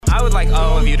I would like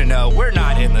all of you to know we're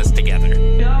not in this together.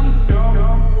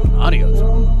 Audio's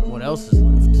on. What else is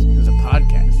left? There's a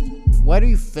podcast. Why do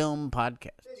you film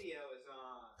podcasts? Video is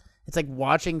on. It's like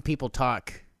watching people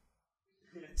talk.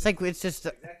 It's like it's just.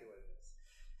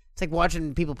 It's like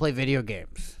watching people play video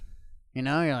games. You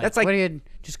know, you're like, That's like- what do you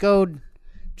just go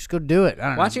do it? I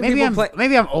don't Watching know. people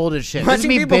Maybe I'm old as shit. This is Watching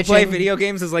me people bitching. play video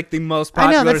games is like the most I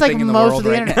popular know that's like thing in the most world of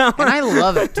the right internet, now. and I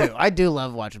love it too. I do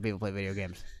love watching people play video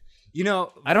games. You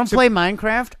know, I don't play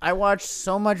Minecraft. I watch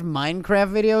so much Minecraft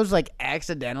videos like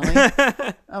accidentally.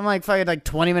 I'm like fucking like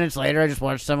 20 minutes later, I just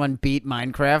watched someone beat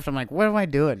Minecraft. I'm like, what am I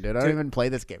doing, dude? I don't even play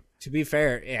this game. to be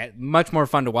fair, yeah, much more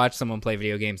fun to watch someone play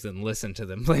video games than listen to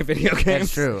them play video games.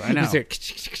 That's true. I know.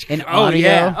 In Oh audio.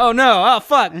 yeah. Oh no. Oh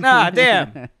fuck. Nah.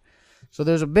 Damn. So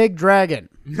there's a big dragon.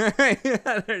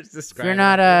 There's this If you're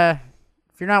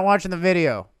not watching the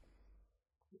video,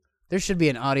 there should be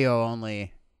an audio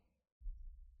only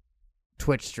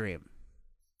Twitch stream.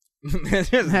 That'd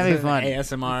be fun.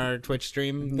 ASMR Twitch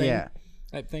stream thing, Yeah,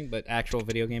 type thing, but actual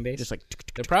video game based. just like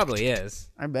There probably is.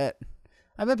 I bet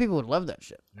people would love that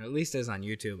shit. Or at least is on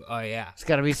YouTube. Oh yeah. It's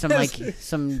got to be some like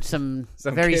some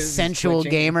very kids sensual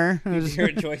twitching. gamer You who's hear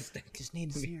a joystick. I just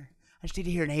need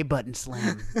to hear an A button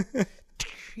slam.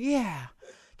 Yeah.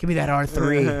 Give me that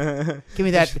R3. Give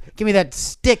me that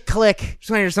stick click. Just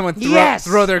want to hear someone Yes!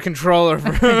 throw their controller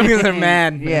because they're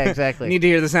mad. Yeah, exactly. Need to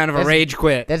hear the sound of a rage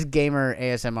quit. That's gamer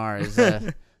ASMR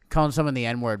is calling someone the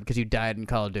N-word because you died in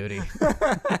Call of Duty.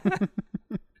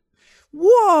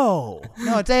 Whoa!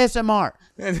 No, it's ASMR.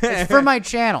 It's for my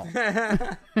channel.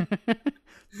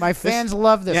 My fans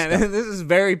love this Yeah, stuff. this is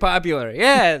very popular.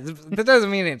 Yeah, that doesn't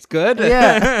mean it's good.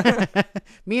 Yeah.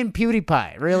 Me and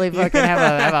PewDiePie really fucking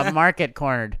have a market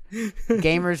cornered.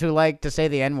 Gamers who like to say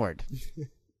the N-word.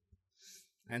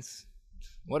 That's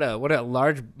what a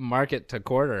large market to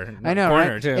corner. I know,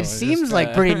 corner right? too. It seems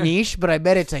like pretty niche, but I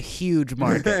bet it's a huge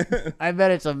market. I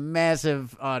bet it's a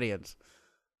massive audience.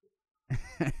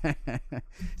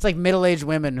 It's like middle-aged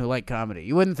women who like comedy.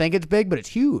 You wouldn't think it's big, but it's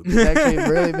huge. It's actually a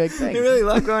really big thing. They really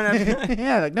love going after.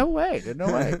 Yeah, like no way, dude, no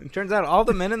way. Turns out all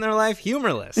the men in their life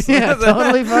humorless. Yeah,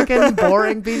 totally fucking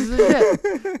boring pieces of shit.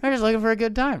 They're just looking for a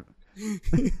good time.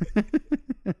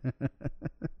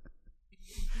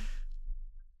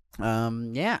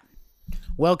 Yeah.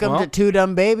 Welcome to Two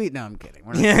Dumb Baby. No, I'm kidding.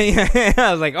 We're not Yeah.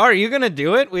 I was like, "Oh, are you gonna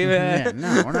do it?" yeah,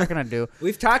 no, we're not gonna do.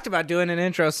 We've talked about doing an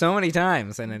intro so many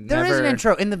times, and it There never is an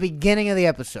intro in the beginning of the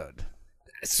episode.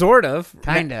 Sort of,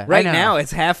 Kinda. Right I know. now,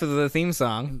 it's half of the theme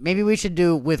song. Maybe we should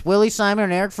do with Willie Simon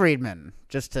and Eric Friedman,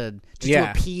 just to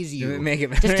appease you, Make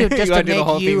it just to You wanna do the make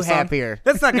whole you theme song? happier.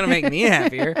 That's not gonna make me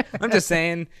happier. I'm just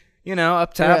saying,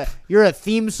 up top. You're a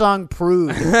theme song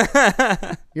prude.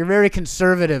 You're very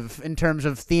conservative in terms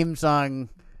of theme song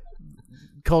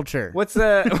culture. What's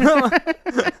the?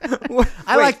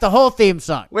 I like the whole theme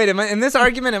song. Wait, am I in this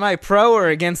argument? Am I pro or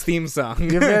against theme song?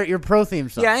 You're pro theme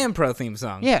song. Yeah, I am pro theme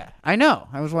song. Yeah, I know.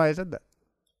 That was why I said that.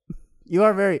 You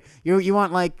are very you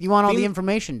want all the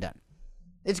information done.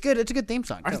 It's good. It's a good theme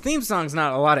song. Our too. theme song's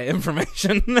not a lot of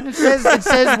information. It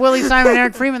says Willie Simon and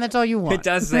Eric Freeman. That's all you want. It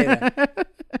does say that.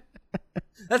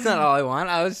 That's not all I want.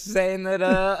 I was saying that,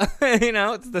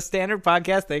 it's the standard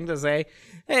podcast thing to say,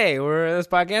 hey, we're this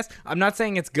podcast. I'm not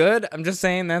saying it's good. I'm just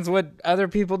saying that's what other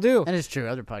people do. That is true.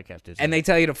 Other podcasts do. And they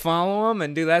tell you to follow them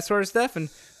and do that sort of stuff. And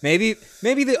maybe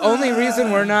the only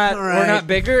reason we're not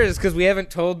bigger is because we haven't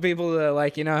told people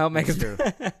to help make us. True.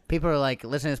 People are like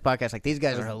listening to this podcast like these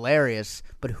guys are hilarious,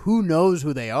 but who knows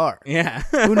who they are? Yeah.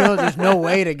 Who knows? There's no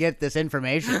way to get this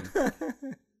information.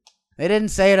 They didn't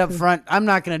say it up front. I'm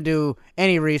not going to do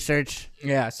any research.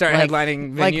 Yeah, start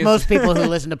headlining venues. Like most people who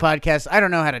listen to podcasts, I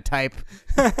don't know how to type.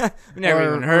 I've never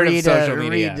even heard of social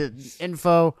media. Read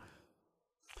info.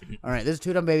 All right, this is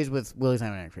Two Dumb Babies with Willie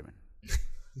Simon and Eric Freeman.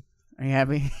 Are you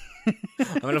happy?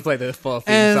 I'm going to play the full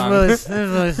theme song.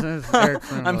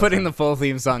 I'm putting the full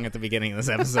theme song at the beginning of this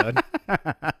episode.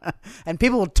 And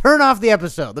people will turn off the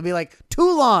episode. They'll be like,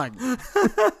 too long.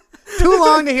 Too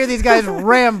long to hear these guys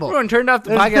ramble. Everyone turned off the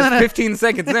podcast 15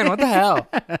 seconds in. What the hell?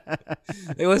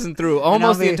 They listened through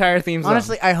almost the entire theme song.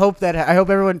 Honestly, I hope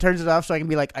everyone turns it off so I can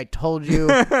be like, I told you.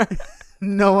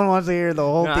 No one wants to hear the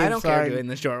whole theme song. I don't care doing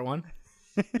the short one.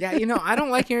 Yeah, I don't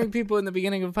like hearing people in the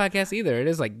beginning of a podcast either. It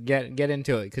is like get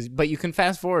into it, but you can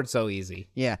fast forward so easy.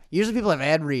 Yeah, usually people have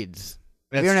ad reads.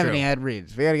 That's we don't have true. any ad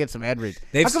reads. We got to get some ad reads.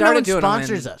 They've How come started no one doing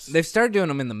sponsors them us? They've started doing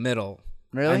them in the middle.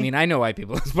 Really? I mean, I know why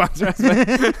people sponsor us.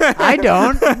 But I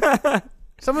don't.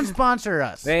 Someone sponsor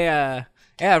us. They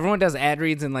everyone does ad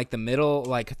reads in like the middle,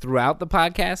 like throughout the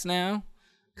podcast now.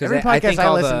 Every I podcast think I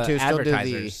all listen the to still do the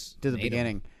advertisers made 'em.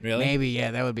 beginning. Really? Maybe,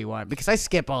 yeah, that would be why. Because I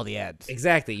skip all the ads.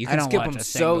 Exactly. You I can don't skip watch them a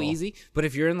so single. easy. But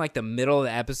if you're in like the middle of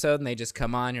the episode and they just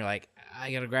come on, you're like,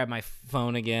 I gotta grab my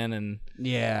phone again and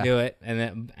Yeah. do it.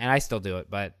 And I still do it,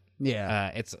 but Yeah.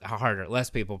 it's harder. Less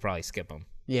people probably skip them.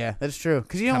 Yeah, that's true.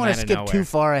 Because you don't Come want to out of skip nowhere. too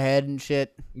far ahead and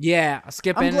shit. Yeah,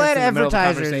 skip I'm in glad in the middle of the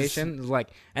advertisers- conversation. It's like,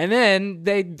 and then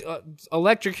they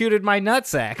electrocuted my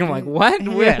nutsack. I'm like, what?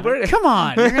 Yeah. Where- Come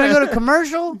on. You're going to go to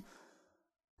commercial?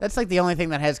 That's like the only thing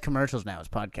that has commercials now is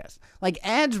podcasts. Like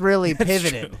ads really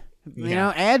pivoted. You Yeah.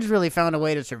 know, ads really found a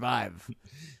way to survive.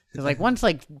 Because like once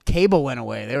like cable went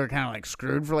away, they were kind of like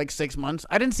screwed for like 6 months.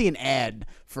 I didn't see an ad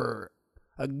for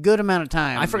a good amount of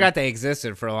time. I forgot they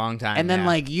existed for a long time. And then yeah.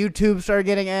 like YouTube started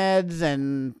getting ads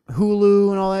and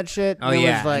Hulu and all that shit. Oh, it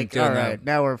yeah, was like, and doing all right,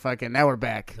 now we're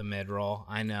back. the mid roll.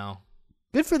 I know.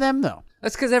 Good for them though.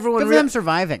 That's because everyone Good for them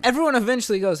surviving. everyone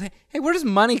eventually goes, hey, where does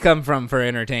money come from for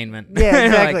entertainment? Yeah, They're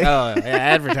exactly. like, oh, yeah,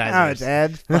 advertisers. Oh, it's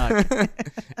ads. Fuck.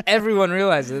 Everyone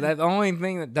realizes that the only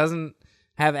thing that doesn't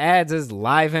have ads is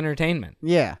live entertainment.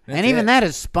 Yeah, That's and even it. that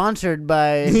is sponsored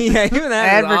by Yeah, even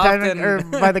that is advertisement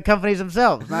often- or by the companies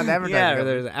themselves, not Yeah, advertising. or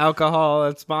there's alcohol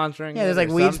that's sponsoring. Yeah, there's it like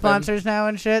or weed something. sponsors now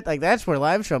and shit. Like that's where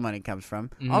live show money comes from.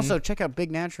 Mhm. Also, check out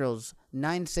Big Naturals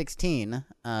 9/16.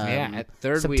 Yeah, at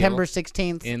Third September Wheel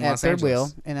 16th in at Los Third Wheel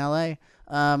Angeles. in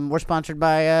LA. We're sponsored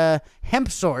by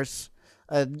Hemp Source,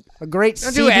 a great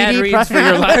Don't CBD do ad reads for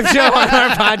your live show on our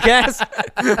podcast.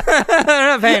 They're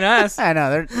not paying us. I know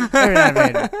they're not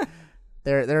paid.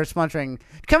 They're sponsoring.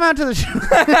 Come out to the show.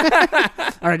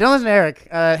 All right, don't listen to Eric.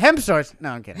 Hemp Source. No,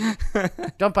 I'm kidding.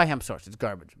 Don't buy Hemp Source. It's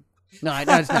garbage. No,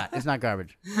 it's not. It's not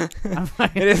garbage.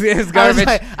 It is garbage.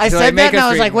 I So said make that, and us I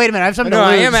was read like, them. wait a minute. I have something No,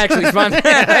 to lose. I am actually sponsored.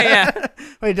 Yeah.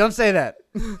 Wait, don't say that.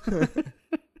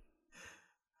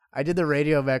 I did the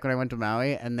radio back when I went to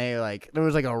Maui, and there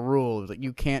was like a rule. It was like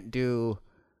you can't do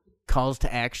calls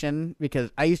to action because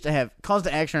I used to have calls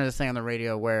to action are this thing on the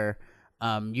radio where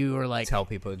you were like, Tell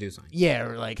people to do something. yeah,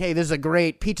 or like, hey, this is a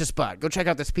great pizza spot. Go check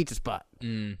out this pizza spot.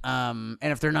 Mm. And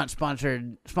if they're not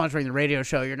sponsoring the radio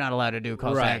show, you're not allowed to do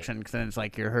calls Right. to action because then it's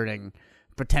like you're hurting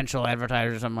potential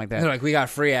advertisers or something like that. They're like, we got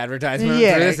free advertisement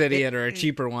Yeah, for this it- idiot or a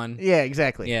cheaper one. Yeah,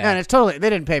 exactly. Yeah. And it's totally, they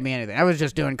didn't pay me anything. I was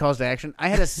just doing calls to action. I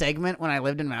had a segment when I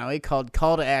lived in Maui called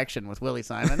Call to Action with Willie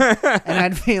Simon. And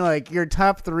I'd be like, your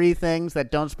top 3 things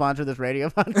that don't sponsor this radio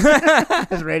podcast,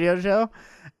 this radio show.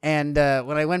 And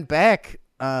when I went back,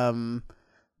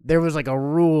 there was like a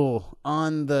rule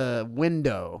on the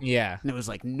window. Yeah. And it was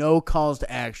like, no calls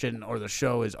to action or the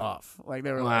show is off. Like,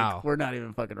 they were Wow. like, we're not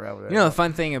even fucking around with it. You know, the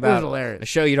fun thing was about hilarious. a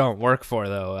show you don't work for,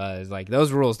 though, is like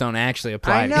those rules don't actually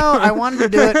apply I to know. you. I wanted to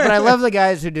do it, but I love the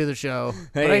guys who do the show.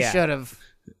 But I Yeah. should have.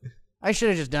 I should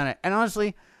have just done it. And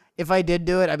honestly, if I did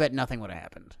do it, I bet nothing would have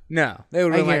happened. No. They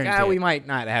would I be like, guarantee we it. might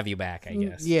not have you back, I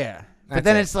guess. Yeah. But That's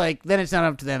then it. it's like, then it's not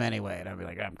up to them anyway. And I'd be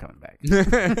like, I'm coming back.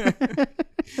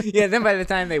 Yeah, then by the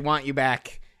time they want you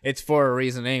back, it's for a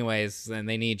reason anyways, and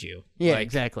they need you. Yeah, Like,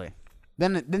 exactly.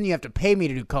 Then you have to pay me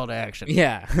to do call to action.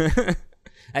 Yeah.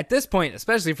 At this point,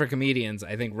 especially for comedians,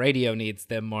 I think radio needs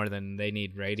them more than they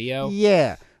need radio.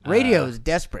 Yeah. Radio is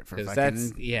desperate for 'Cause fucking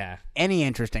that's, yeah. any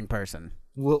interesting person.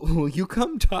 Will you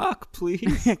come talk,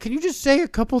 please? Yeah, can you just say a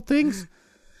couple things?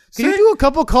 Can you do a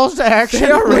couple calls to action?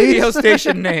 Say our please? radio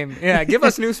station name. Yeah, give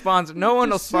us new sponsor. No one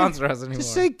will sponsor us anymore.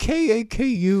 Just say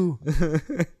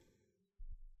KAKU.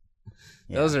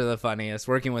 Those are the funniest.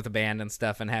 Working with a band and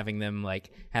stuff and having them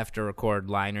like have to record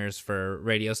liners for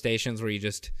radio stations where you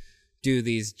just do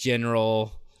these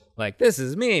general like, this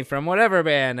is me from whatever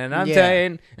band and I'm Yeah.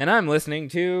 saying and I'm listening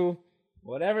to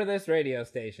whatever this radio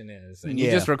station is. And you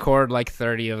Yeah. just record like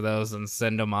 30 of those and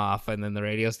send them off and then the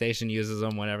radio station uses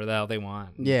them whenever the hell they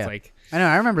want. And Yeah. It's like, I know.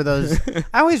 I remember those.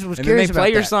 I always was and then they curious about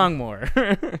play your that. song more.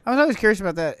 I was always curious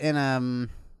about that in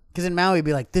because in Maui, it'd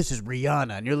be like, this is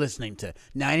Rihanna, and you're listening to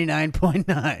 99.9.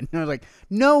 And I was like,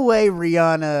 no way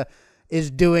Rihanna is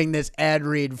doing this ad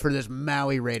read for this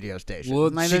Maui radio station. Well,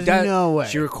 Like, she there's does, no way.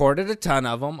 She recorded a ton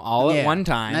of them all Yeah, at one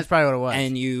time. and that's probably what it was.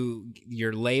 And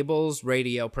your label's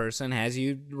radio person has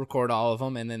you record all of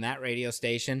them, and then that radio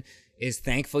station is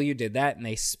thankful you did that, and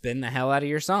they spin the hell out of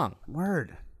your song.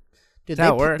 Word. Dude, That's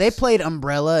how it works. they played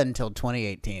Umbrella until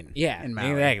 2018. Yeah, in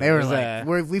Maui. exactly. They were It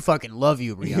was, like, we fucking love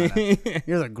you, Rihanna.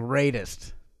 You're the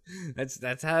greatest.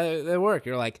 That's how they work.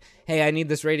 You're like, hey, I need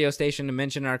this radio station to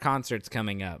mention our concerts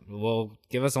coming up. Well,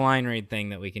 give us a line read thing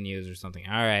that we can use or something.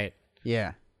 All right.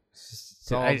 Yeah.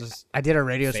 It's all just I did a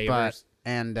radio favors. spot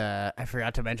and I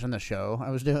forgot to mention the show I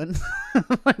was doing.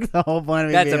 Like the whole point of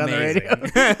me That's being amazing. on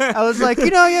the radio. I was like,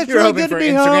 yeah, it's You're really hoping good to for be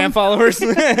Instagram home. followers. I'm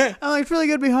like, it's really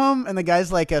good to be home. And the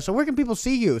guy's like, so where can people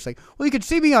see you? It's like, well, you can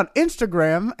see me on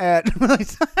Instagram at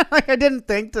like I didn't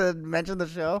think to mention the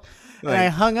show. And I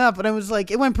hung up, and I was like,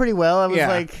 it went pretty well. I was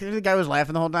like, the guy was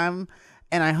laughing the whole time,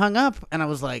 and I hung up, and I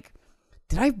was like,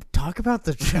 did I talk about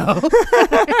the show?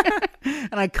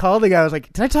 And I called the guy. I was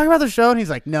like, did I talk about the show? And he's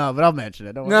like, no, but I'll mention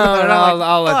it. Don't worry. No, And I'm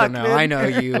I'll like, let them "Fuck, know. man." I know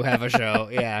you have a show.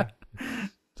 Yeah.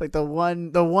 It's like the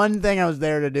one thing I was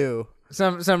there to do.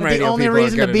 Some Like radio the only people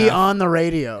reason are to good be enough. on the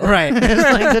radio. Right. It's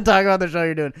like to talk about the show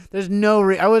you're doing. There's no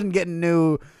I wasn't getting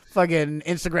new fucking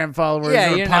Instagram followers Yeah, or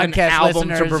you didn't have an podcast album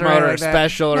listeners to promote or like a that.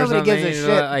 special or Nobody something. gives a you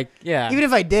know, shit. like, yeah. Even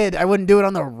if I did, I wouldn't do it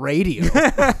on the radio.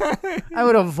 I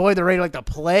would avoid the radio like the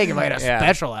plague if I had a Yeah.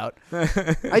 special out.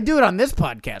 I do it on this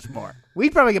podcast more.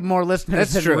 We'd probably get more listeners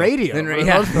That's than true. radio. Than for ra- the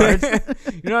yeah. most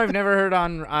part. You know, I've never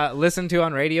heard listened to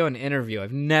on radio an interview.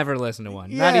 I've never listened to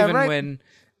one. Not Yeah, even right. when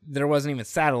there wasn't even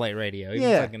satellite radio. Even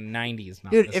Yeah. fucking 90s.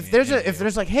 Not Dude, listening if to there's an interview. if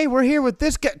there's like, hey, we're here with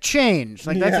this guy, change.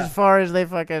 Like that's Yeah. as far as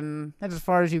that's as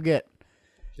far as you get.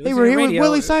 You Hey, listen we're to here with radio,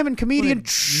 Willie Simon, comedian.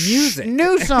 music.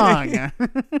 New song.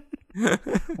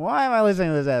 Why am I listening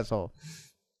to this asshole?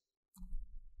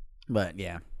 But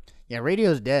yeah,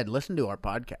 radio's dead. Listen to our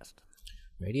podcast.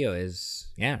 Radio is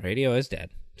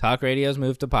dead. Talk radio's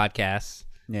moved to podcasts.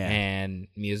 Yeah. And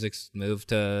music's moved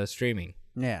to streaming.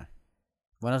 Yeah.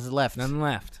 What else is left? None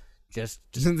left. Just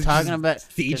talking about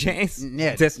DJs?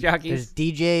 Yeah, Disc jockeys?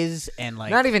 There's DJs and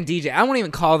like Not even DJ. I won't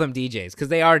even call them DJs because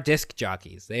they are disc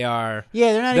jockeys. They are.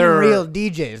 yeah, they're not they're- even real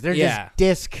DJs. They're Yeah. just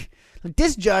disc.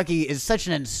 Disc jockey is such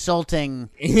an insulting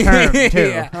term too.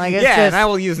 Yeah. Like it's Yeah, just, and I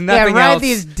will use nothing ride else.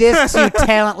 these discs, you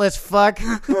talentless fuck.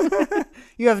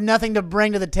 You have nothing to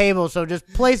bring to the table, so just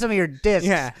play some of your discs.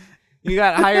 Yeah. You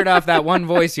got hired off that one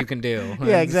voice you can do.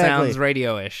 Yeah, It exactly. Sounds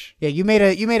radio-ish. Yeah, you made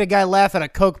a guy laugh at a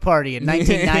Coke party in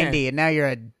 1990, and now you're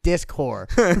a disc whore.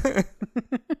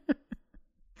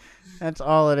 That's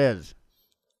all it is.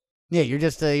 Yeah, you're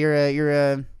just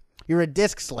you're a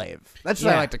disc slave. That's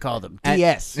what I Yeah. like to call them. At-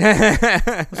 DS.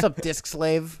 What's up, disc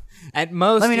slave? At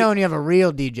most, Let me know when you have a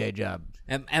real DJ job.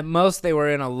 At most, they were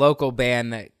in a local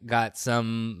band that got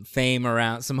some fame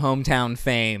around, some hometown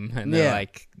fame, and they're Yeah.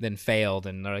 like, then failed,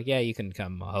 and they're like, yeah, you can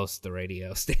come host the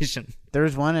radio station. There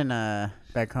was one in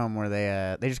back home where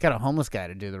they just got a homeless guy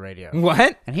to do the radio,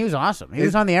 What? and he was awesome. He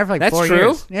was on the air for like That's 4 true?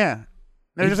 years. Yeah,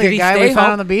 there was just Did like a he guy stay we found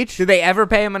home- on the beach. Did they ever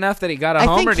pay him enough that he got a I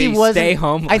home, think or did he he was stay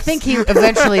homeless? I think he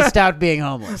eventually stopped being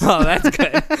homeless. Oh, that's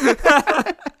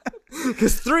good.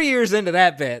 Because 3 years into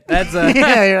that bit, that's a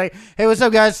Yeah, you're like, hey, what's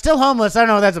up, guys? Still homeless. I don't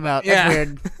know what that's about. That's Yeah.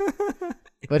 weird.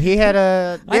 But he had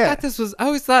a I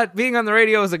always thought being on the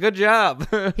radio was a good job.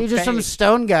 he was just some Paid.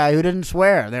 stone guy who didn't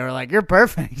swear. They were like, you're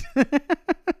perfect.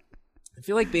 I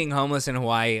feel like being homeless in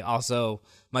Hawaii also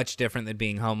much different than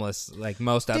being homeless like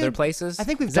most other Dude, places. I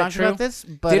think we've Is that talked true? about this.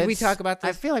 But Did we it's- talk about this?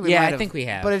 I feel like we Yeah, might I have, think we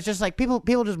have. But it's just like people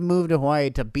just move to Hawaii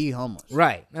to be homeless.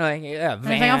 Right. Like, yeah, And I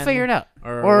think I'll van figure it out.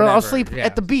 Or I'll whatever, sleep yeah.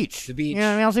 at the beach. The beach. You know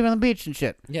what I mean? I'll sleep on the beach and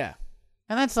shit. Yeah.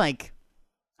 And that's like,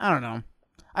 I don't know.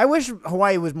 I wish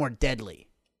Hawaii was more deadly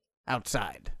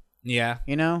outside, Yeah.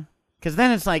 you know? Because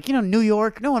then it's like, New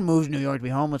York. No one moves to New York to be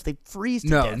homeless. They freeze to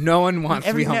death. No one wants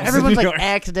to be homeless. Everyone's in New like York.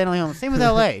 accidentally homeless. Same with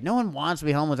LA. No one wants to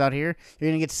be homeless out here.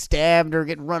 You're gonna get stabbed or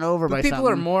get run over by But people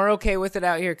something. are more okay with it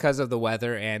out here because of the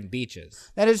weather and beaches.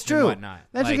 That is And true. whatnot.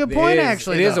 That's Like, a good point, it is-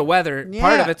 actually. It is though. a weather. Part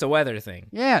Yeah. of it's a weather thing.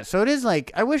 Yeah, so it is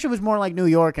like I wish it was more like New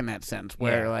York in that sense,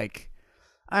 where Yeah. like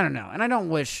I don't know, and I don't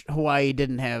wish Hawaii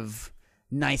didn't have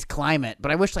nice climate, but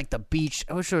I wish like the beach.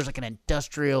 I wish there was like an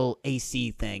industrial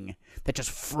AC thing that just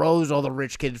froze all the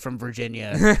rich kids from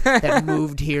Virginia that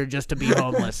moved here just to be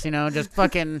homeless. Just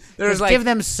fucking There's just like- give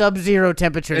them sub-zero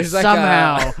temperatures There's like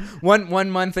somehow. one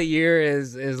month a year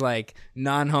is like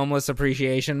non-homeless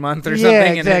appreciation month or Yeah,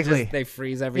 something, exactly. and they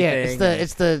freeze Yeah, everything.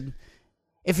 it's the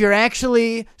if you're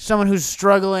actually someone who's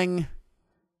struggling,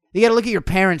 you got to look at your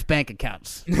parents' bank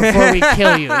accounts before we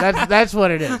kill you. That's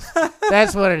what it is.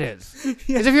 That's what it is.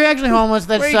 Because if you're actually homeless,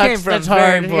 that Where you sucks. came from That's is very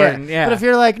hard. important, yeah. But if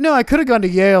you're like, no, I could have gone to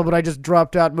Yale, but I just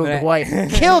dropped out and moved to Right. Hawaii.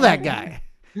 Kill that guy.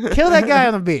 Kill that guy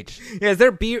on the beach. Yeah, is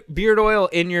there beard oil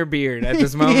in your beard at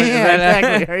this moment? Is Yeah, that-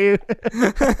 exactly. Are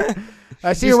you?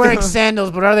 I see you're wearing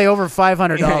sandals, but are they over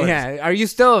 $500? Yeah. Are you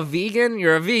still a vegan?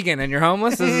 You're a vegan and you're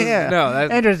homeless? Yeah. No,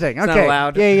 that's Interesting. it's Okay. not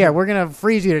allowed. Yeah. We're gonna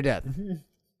freeze you to death.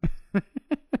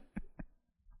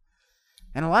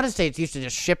 And a lot of states used to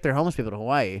just ship their homeless people to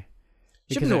Hawaii.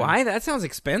 Ship to Hawaii? That sounds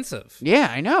expensive. Yeah,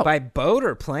 I know. By boat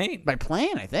or plane? By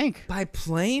plane, I think. By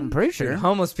plane? I'm pretty sure. Dude,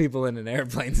 homeless people in an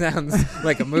airplane sounds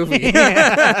like a movie. You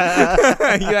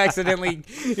accidentally,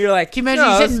 you're like, can you imagine no,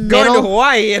 you I was sitting going middle? to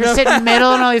Hawaii. You're sitting in the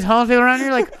middle and all these homeless people around you.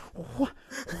 You're like,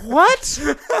 what?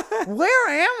 Where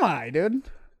am I, dude?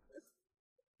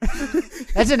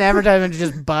 That's an advertisement to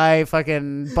just buy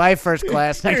first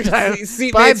class next time.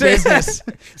 Buy business.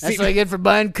 That's what I get for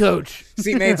buying Coach.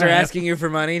 Seatmates are asking you for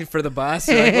money for the bus.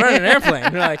 You're like, we're in an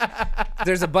airplane. You're like,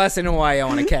 there's a bus in Hawaii I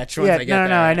want to catch once I get there.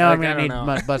 No, I know like, I'm going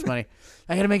to need bus money.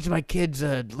 I got to make it to my kids'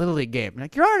 Little League game. You're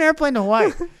like, you're on an airplane to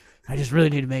Hawaii. I just really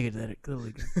need to make it to that Little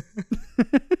League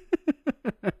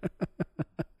game.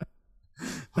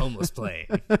 Homeless plane.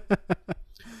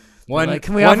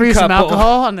 Can we offer you some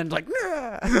alcohol? And then like,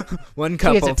 one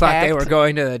couple thought they were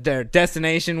going to their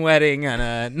destination wedding on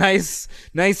a nice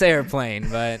airplane,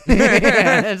 but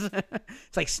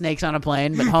it's like snakes on a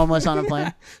plane, but homeless on a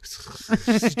plane.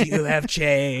 Do you have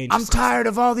change? I'm tired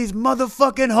of all these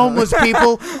motherfucking homeless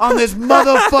people on this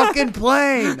motherfucking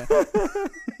plane.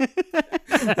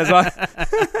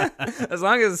 As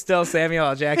long as it's still Samuel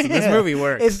L. Jackson, this movie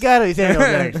works. It's gotta be Samuel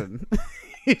Jackson.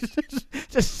 He's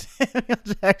just Samuel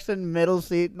Jackson, middle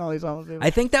seat, and all these homeless people.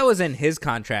 I think that was in his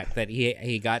contract that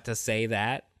he got to say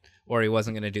that, or he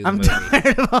wasn't going to do the movie. I'm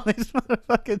tired of all these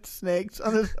motherfucking snakes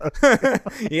on this.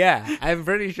 Yeah, I'm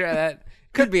pretty sure that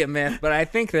could be a myth, but I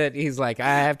think that he's like,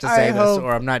 I have to say this,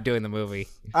 or I'm not doing the movie.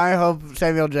 I hope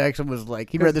Samuel Jackson was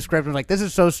like, he read the script and was like, this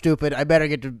is so stupid, I better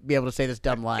get to be able to say this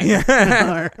dumb line.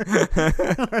 or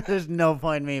there's no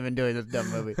point in me even doing this dumb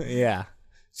movie. Yeah.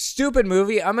 Stupid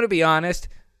movie. I'm going to be honest.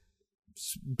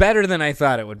 Better than I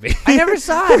thought it would be. I never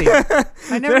saw it either.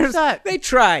 I never saw it. They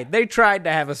tried. They tried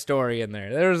to have a story in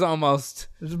there. There's a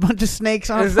bunch of snakes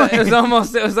on a plane. It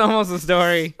was almost a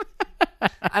story.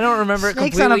 I don't remember it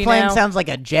completely Snakes on a plane now. sounds like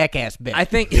a Jackass bit. I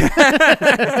think you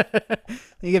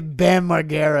get Bam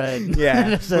Margera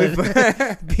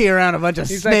and be around a bunch of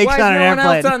He's snakes like, on an airplane.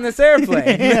 Why is no one else on this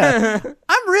airplane?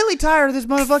 I'm really tired of this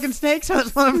motherfucking snakes on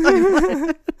this motherfucking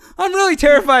plane. I'm really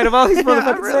terrified of all these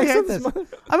motherfucking snakes.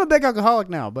 I'm a big alcoholic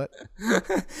now, but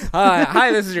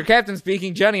hi, this is your captain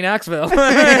speaking, Johnny Knoxville.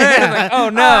 Like, oh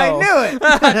no, I knew it.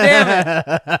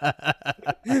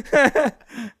 Damn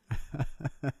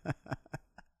it.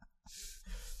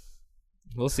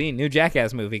 We'll see. New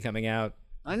Jackass movie coming out.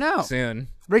 I know. Soon.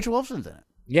 Rachel Wolfson's in it.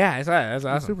 Yeah, I saw it. That's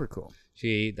awesome. Super cool.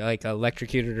 She like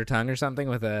electrocuted her tongue or something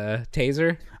with a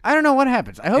taser. I don't know what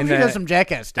happens. I hope she does some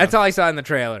Jackass stuff. That's all I saw in the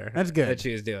trailer. That's good. That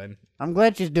she was doing. I'm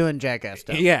glad she's doing Jackass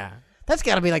stuff. Yeah. That's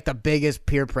got to be like the biggest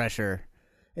peer pressure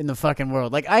in the fucking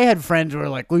world. Like, I had friends who were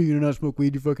like, well, you do not smoke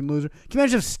weed, you fucking loser. Can you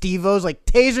imagine if Steve-O's like,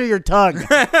 taser your tongue?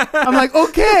 I'm like,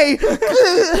 okay.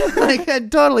 Like,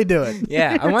 I'd totally do it.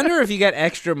 Yeah. I wonder if you get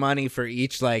extra money for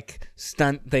each, like,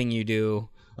 stunt thing you do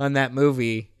on that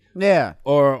movie. Yeah.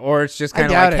 Or it's just kind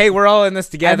of like, it. hey, we're all in this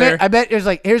together. I bet there's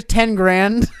like, here's 10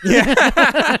 grand.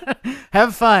 Yeah.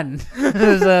 Have fun.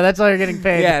 That's all you're getting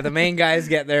paid. Yeah, the main guys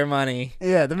get their money.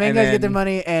 Yeah, the main guys get their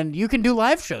money, and you can do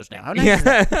live shows now. How nice is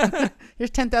that?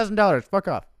 Here's $10,000. Fuck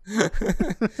off.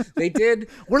 They did.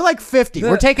 We're like 50.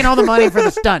 We're taking all the money for the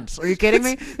stunts. Are you kidding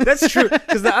me? That's true.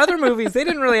 Because the other movies, they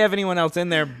didn't really have anyone else in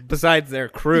there besides their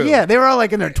crew. Yeah, they were all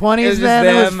like in their 20s then.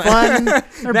 It was fun.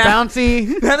 They're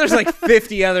bouncy. Now there's like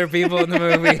 50 other people in the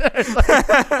movie.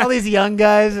 Like, all these young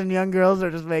guys and young girls are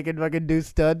just making fucking do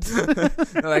stunts.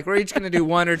 They're like, we're each going to do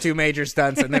one or two major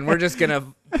stunts, and then we're just going to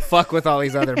fuck with all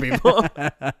these other people.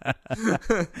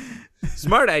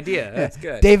 Smart idea. That's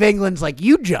good. Dave England's like,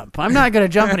 you jump. I'm not going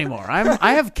to jump anymore.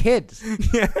 I have kids.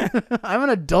 Yeah. I'm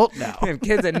an adult now. I have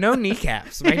kids and no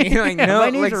kneecaps. My knees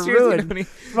are ruined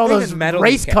from all those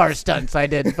race car stunts I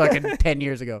did fucking 10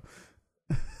 years ago.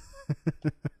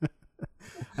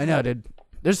 I know, dude.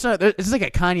 It's like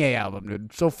a Kanye album,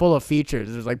 dude. So full of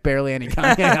features. There's like barely any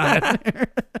Kanye on it.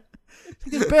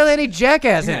 There's barely any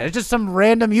Jackass in it. It's just some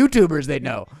random YouTubers they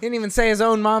know. He didn't even say his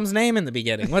own mom's name in the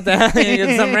beginning. What the hell? He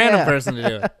get some random person to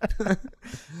do it.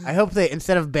 I hope they,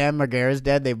 instead of Bam Margera's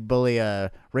dad, they bully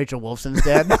Rachel Wolfson's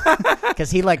dad.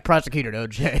 Because he like prosecuted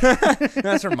OJ.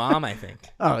 That's her mom, I think.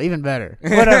 Oh, even better.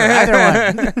 Whatever. Either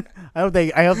one. I hope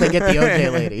they get the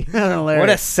OJ lady. What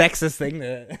a sexist thing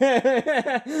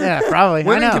to. Yeah, probably.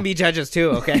 Women can be judges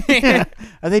too. Okay. Yeah.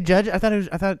 Are they judges? I thought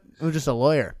it was just a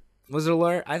lawyer. Was it a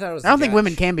lawyer? I thought it was. I don't think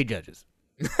women can be judges.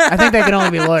 I think they can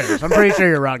only be lawyers. I'm pretty sure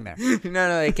you're wrong there.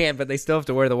 No, they can't. But they still have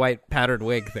to wear the white powdered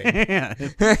wig thing. Yeah.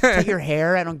 Take your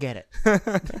hair. I don't get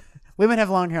it. Women have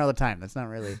long hair all the time. That's not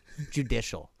really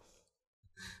judicial.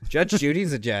 Judge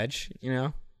Judy's a judge, you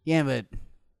know. Yeah, but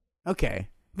okay.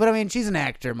 But I mean, she's an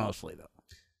actor mostly, though.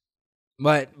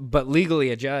 But legally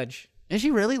a judge. Is she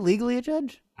really legally a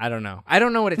judge? I don't know. I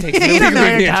don't know what it takes. You don't know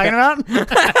what legally you're be a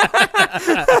talking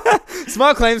about?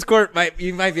 Small claims court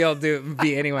you might be able to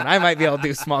be anyone. I might be able to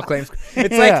do small claims.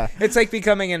 It's Yeah. it's like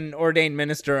becoming an ordained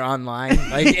minister online.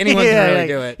 Like anyone can really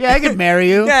do it. Yeah, I could marry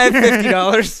you. Yeah,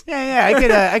 $50.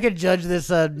 I could judge this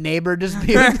neighbor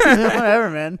dispute. Whatever,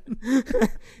 man.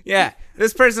 Yeah,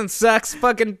 this person sucks.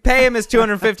 Fucking pay him his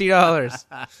 $250.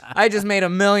 I just made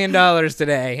 $1 million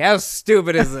today. How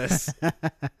stupid is this?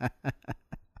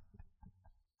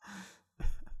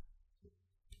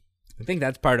 I think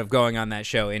that's part of going on that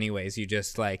show anyways. You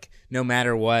just like, no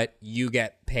matter what, you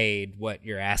get paid what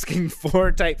you're asking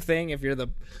for type thing. If you're the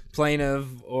plaintiff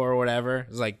or whatever,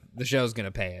 it's like the show's going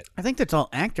to pay it. I think that's all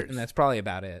actors. And that's probably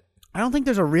about it. I don't think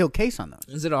there's a real case on those.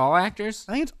 Is it all actors?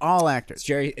 I think it's all actors.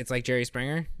 It's like Jerry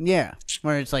Springer? Yeah,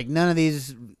 where it's like none of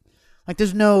these. Like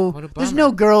there's no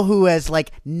bummer. girl who has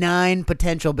like 9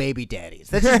 potential baby daddies.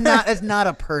 That's just not. That's not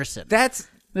a person. That's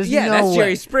There's yeah, no that's way.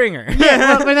 Jerry Springer. Yeah,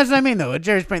 well, I mean, that's what I mean though. With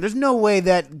Jerry Springer, there's no way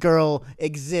that girl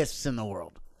exists in the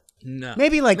world. No,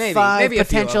 Maybe like 5 maybe a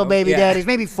few potential of them, baby yeah. daddies,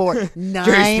 maybe 4, 9.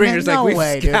 Jerry Springer's no like,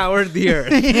 way, we've dude. scoured the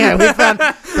earth. Yeah, we found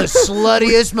the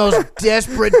sluttiest, most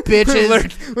desperate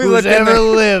bitches we who's looked in ever the-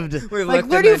 lived. We Like, looked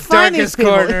where in do you the find these darkest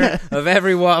people? corner of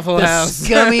every Waffle The House.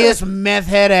 scummiest meth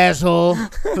head asshole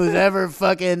who's ever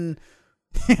fucking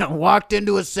walked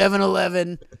into a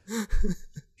 7-Eleven.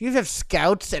 You have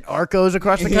scouts at Arcos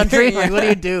across the country? Yeah. Like, what do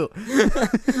you do?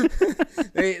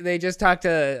 They just talked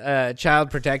to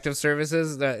Child Protective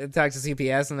Services, talked to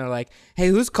CPS, and they're like, "Hey,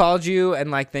 who's called you?"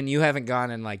 And like, then you haven't gone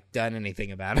and like done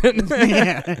anything about it.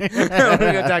 Yeah. I'm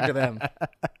gonna go talk to them.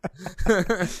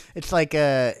 It's like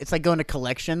going to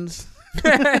collections.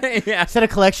 Yeah. Instead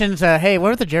of collections, hey, what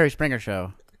was the Jerry Springer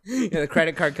show? Yeah, the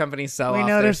credit card companies sell We off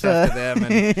their noticed stuff to them,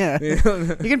 and yeah.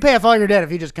 You can pay off all your debt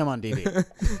if you just come on TV.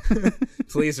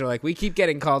 police are like, "We keep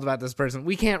getting called about this person.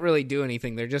 We can't really do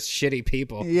anything. They're just shitty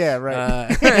people." Yeah, right.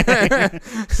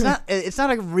 It's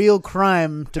not a real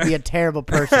crime to be a terrible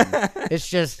person. It's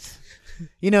just,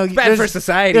 bad there's- for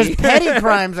society. There's petty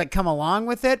crimes that come along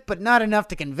with it, but not enough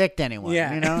to convict anyone.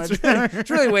 Yeah, It's, it's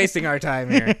really wasting our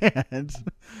time here. it's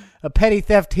a petty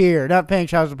theft here, not paying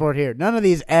child support here. None of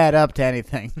these add up to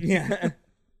anything. Yeah.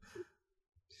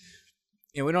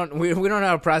 Yeah, we don't know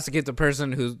how to prosecute the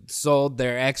person who sold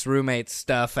their ex-roommate's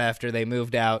stuff after they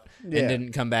moved out and Yeah.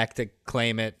 didn't come back to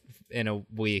claim it in a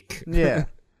week. Yeah,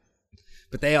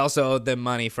 But they also owed them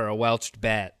money for a welched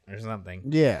bet or something.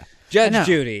 yeah. Judge I know.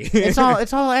 Judy. It's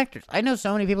all actors. I know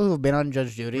so many people who've been on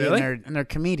Judge Judy, Really? and they're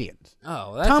comedians.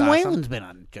 Oh, that's Tom awesome. Whalen's been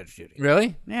on Judge Judy.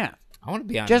 Really? Yeah, I want to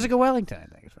be on. Jessica Wellington, I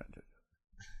think. Is on Judge Judy.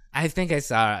 I think I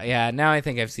saw it. Yeah, now I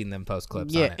think I've seen them post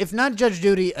clips on Yeah, it. if not Judge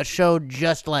Judy, a show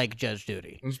just like Judge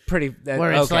Judy, It was pretty.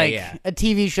 where it's okay, like yeah. a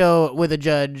TV show with a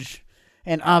judge,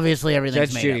 and obviously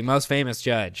everything's Judge made Judy, up. most famous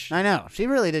judge. I know, she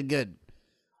really did good.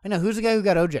 I know, who's the guy who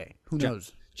got OJ? Who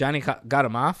knows? Johnny got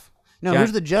him off? No, John-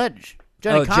 who's the judge?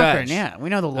 Johnny Oh, Cochran. judge. Yeah, we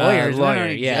know the lawyers. We don't know Lawyer,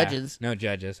 any yeah. judges. No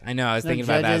judges. I know. I was No thinking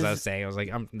about that as I judges. was saying. I was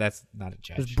like, that's not a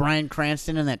Was judge. Bryan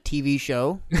Cranston in that TV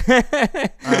show?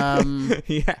 Um,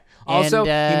 Yeah. Also,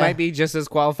 and, he might be just as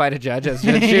qualified a judge as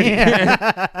Judge Judy.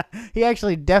 Yeah. He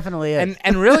actually definitely is.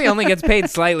 and really only gets paid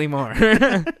slightly more.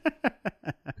 I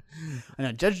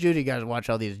know Judge Judy guys watch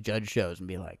all these judge shows and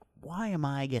be like, "Why am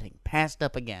I getting passed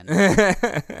up again?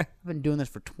 I've been doing this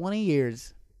for 20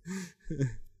 years."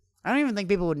 I don't even think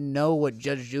people would know what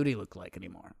Judge Judy looked like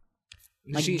anymore.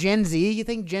 Like Gen Z, you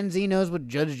think Gen Z knows what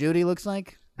Judge Judy looks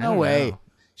like? I No don't way. know.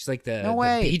 She's like the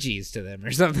way. Bee Gees to them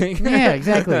or something. Yeah,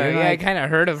 exactly. You're Yeah, I like- kind of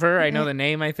heard of her. I know the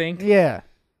name, I think. Yeah.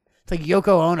 It's like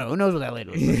Yoko Ono. Who knows what that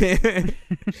lady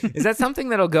looks like? Is that something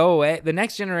that'll go away? The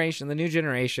next generation, the new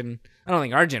generation, I don't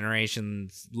think our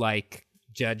generation's like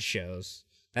judge shows.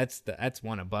 That's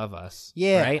one above us.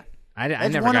 Yeah. Right? I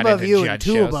That's never one got above into you and judge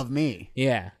 2 shows. above me.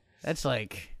 Yeah. That's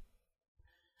like,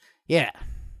 yeah.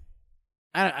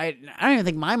 I don't even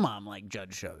think my mom liked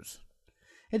judge shows.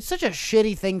 It's such a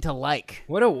shitty thing to like.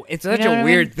 It's such You know what a I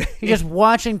weird mean? thing. You're just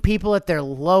watching people at their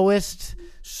lowest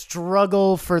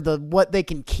struggle for what they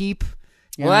can keep.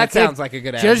 You Well, know, that sounds like a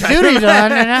good Judge advertisement. Judy's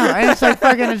on, I know. And it's like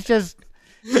fucking, it's just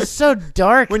so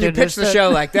dark. When you dude. pitch It's the so- show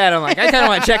like that, I'm like, I kind of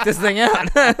want to check this thing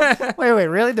out. Wait,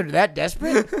 really? They're that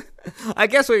desperate? I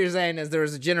guess what you're saying is there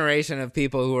was a generation of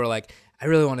people who were like, I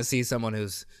really want to see someone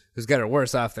who's got it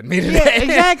worse off than me today. Yeah,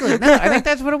 exactly. No, I think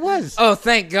that's what it was. Oh,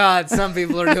 thank God some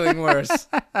people are doing worse.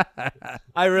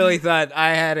 I really thought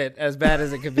I had it as bad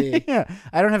as it could be. Yeah,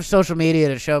 I don't have social media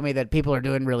to show me that people are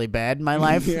doing really bad in my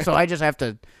life, so I just have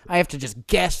to just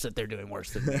guess that they're doing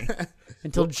worse than me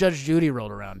until Judge Judy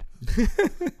rolled around.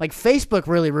 Like Facebook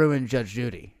really ruined Judge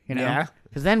Judy. You know, Yeah.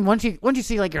 Because then once you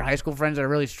see like your high school friends that are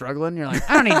really struggling, you're like,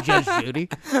 I don't need Judge Judy.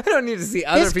 I don't need to see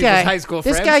other people's high school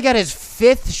friends. This guy got his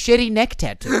 5th shitty neck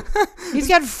tattoo. He's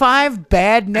got 5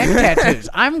 bad neck tattoos.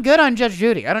 I'm good on Judge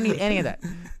Judy. I don't need any of that.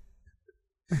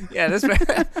 Yeah,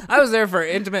 I was there for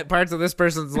intimate parts of this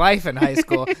person's life in high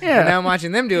school, and now I'm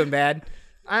watching them doing bad.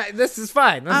 This is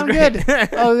fine. I'm good.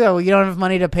 Oh, yeah, well, you don't have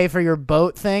money to pay for your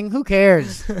boat thing? Who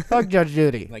cares? Fuck Judge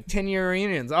Judy. Like 10-year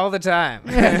reunions all the time.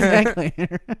 Yeah, exactly.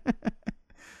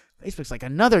 Facebook's like,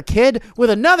 another kid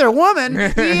with another woman?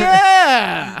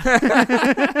 Yeah!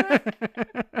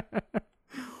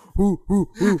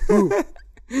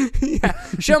 Yeah.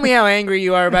 Show me how angry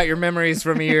you are about your memories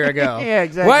from a year ago. Yeah,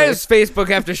 exactly. Why does Facebook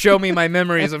have to show me my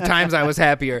memories of times I was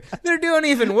happier? They're doing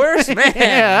even worse, man.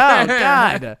 Yeah, oh,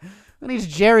 God. Who needs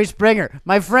Jerry Springer?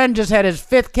 My friend just had his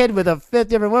 5th kid with a 5th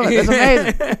different woman. That's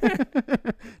amazing.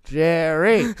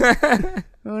 Jerry.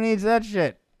 Who needs that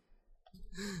shit?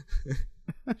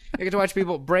 I get to watch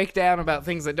people break down about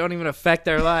things that don't even affect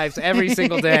their lives every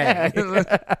single day.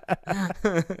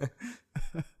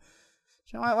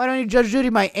 So why don't you Judge Judy?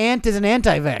 My aunt is an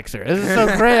anti-vaxxer. This is so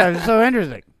great. It's so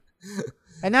interesting.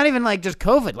 And not even like just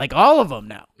COVID, like all of them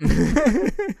now.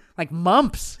 Like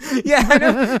mumps. Yeah, I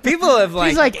know. People have like...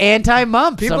 He's like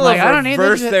anti-mumps. People I'm like, have I don't need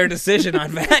reversed this their decision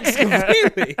on vax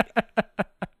completely.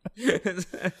 It's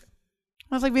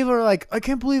like people are like, I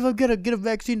can't believe I've got to get a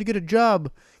vaccine to get a job.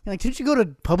 You're like, didn't you go to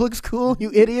public school, you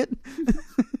idiot?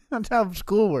 That's how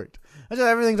school worked. That's how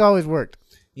everything's always worked.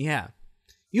 Yeah.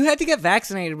 You had to get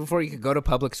vaccinated before you could go to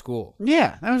public school.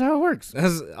 Yeah, that was how it works. That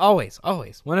was always,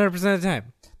 100% of the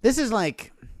time. This is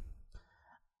like,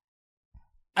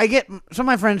 I get, some of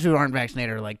my friends who aren't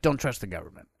vaccinated are like, don't trust the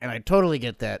government. And I totally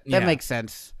get that. That makes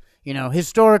sense. You know,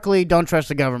 historically, don't trust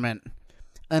the government.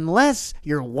 Unless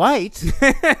you're white,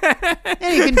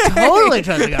 and you can totally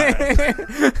trust the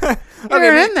government.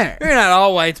 You're in there. You're not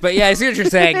all whites, but yeah, I see what you're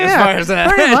saying as far as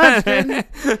that. Pretty much.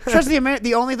 Trust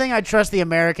the only thing I trust the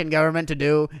American government to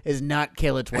do is not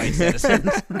kill its white citizens.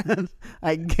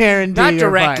 I guarantee. Not you're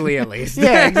directly, fine. at least.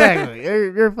 Yeah, exactly.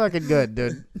 You're fucking good,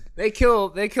 dude. They kill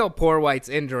poor whites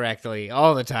indirectly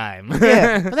all the time.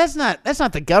 Yeah, but that's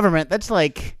not the government. That's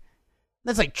like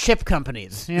chip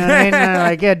companies. You know what I mean?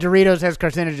 Like, yeah, Doritos has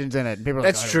carcinogens in it. And people are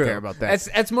like, That's I true. don't care about that.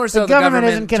 That's more so the government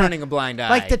isn't gonna, turning a blind eye.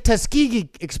 Like the Tuskegee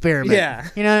experiment. Yeah.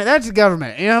 You know, that's the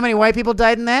government. You know how many white people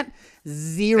died in that?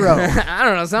 0. I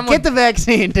don't know. Someone Get the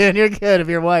vaccine, dude. You're good if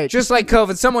you're white. Just like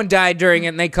COVID, someone died during it,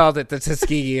 and they called it the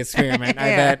Tuskegee experiment.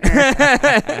 I bet.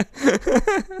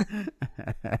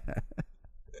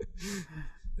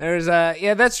 There's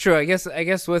yeah, that's true. I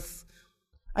guess with.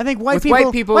 I think white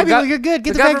people, you're good.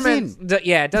 Get the vaccine.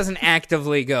 It doesn't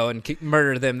actively go and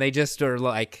murder them. They just are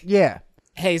like,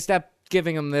 hey, stop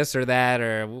giving them this or that,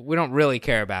 or we don't really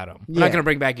care about them. We're not going to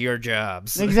bring back your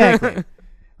jobs. Exactly.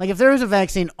 Like, if there was a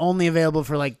vaccine only available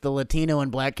for, like, the Latino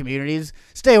and black communities,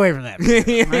 stay away from that.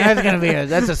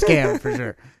 That's a scam for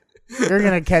sure. You're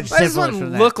going to catch syphilis from that. This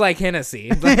one look like Hennessy.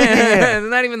 It's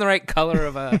not even the right color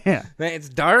of a... Yeah. It's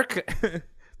dark.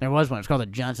 There was one. It's called the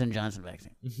Johnson & Johnson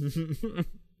vaccine.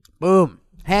 Boom.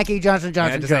 Hacky Johnson &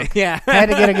 Johnson joke. Yeah. Had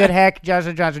to get a good hack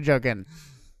Johnson & Johnson joke in.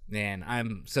 Man,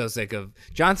 I'm so sick of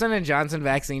Johnson & Johnson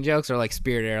vaccine jokes are like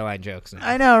Spirit Airline jokes now.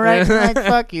 I know, right? Like,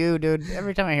 fuck you, dude.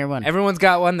 Every time I hear one. Everyone's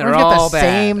got one. They're Everyone's all got the bad.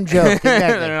 same joke.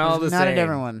 Exactly. They're all There's the not same. a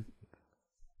different one.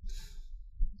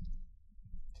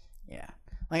 Yeah.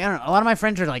 Like, I don't know. A lot of my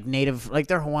friends are like native, like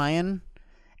they're Hawaiian.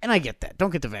 And I get that.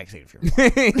 Don't get the vaccine if you're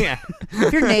Hawaiian. Yeah.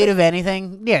 If you're native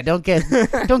anything, don't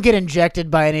get injected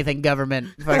by anything government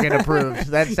fucking approved.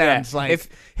 That sounds like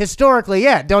historically,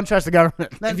 don't trust the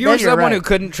government. If you were someone who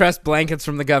couldn't trust blankets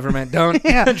from the government, don't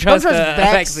trust a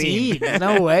vaccine.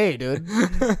 No way, dude.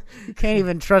 You can't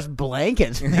even trust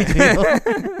blankets. I'm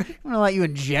gonna let you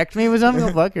inject me with something.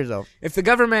 Go fuck yourself. If the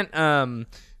government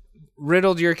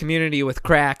riddled your community with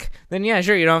crack, then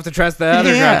sure, you don't have to trust the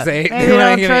other drugs. Maybe you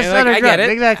don't trust other I drugs. get it.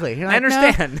 Exactly. You're I like,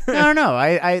 understand.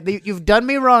 No. You've done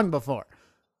me wrong before.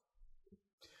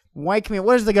 White community.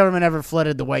 What has the government ever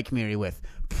flooded the white community with?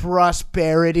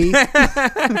 Prosperity.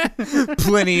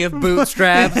 Plenty of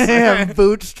bootstraps.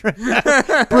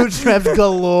 Bootstraps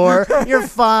galore. You're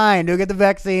fine. Go get the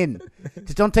vaccine.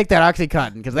 Just don't take that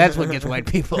Oxycontin, because that's what gets white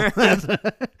people.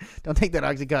 Don't take that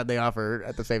Oxycontin they offer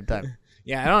at the same time.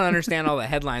 Yeah, I don't understand all the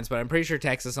headlines, but I'm pretty sure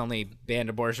Texas only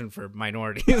banned abortion for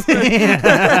minorities. All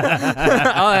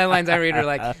the headlines I read are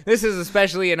like, this is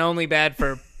especially and only bad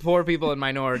for poor people and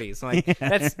minorities. I'm like,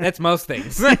 that's most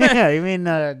things. Yeah, you mean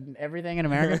everything in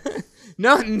America?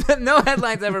 No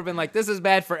headline's ever been like, this is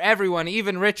bad for everyone,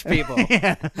 even rich people.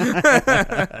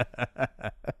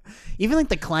 Even like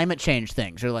the climate change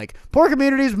things are like poor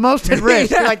communities most at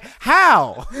risk. You're like,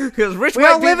 how? Because rich We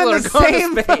white all live people in are the going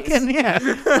same to space. fucking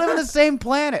live in the same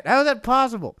planet. How is that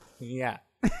possible? Yeah.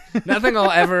 Nothing will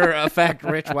ever affect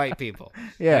rich white people.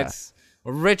 Yeah. It's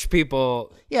rich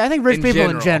people. Yeah, I think rich In people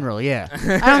general. in general, yeah.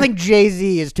 I don't think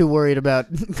Jay-Z is too worried about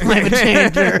climate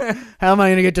change or how am I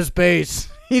going to get to space.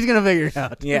 He's going to figure it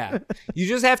out. Yeah. You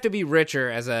just have to be richer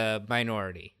as a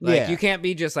minority. Like, Yeah. you can't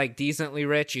be just, like, decently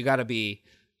rich. You got to be,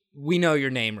 we know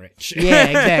your name rich. Yeah,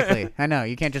 exactly. I know.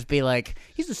 You can't just be like,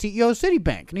 he's the CEO of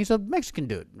Citibank and he's a Mexican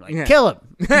dude. Like, Yeah. kill him.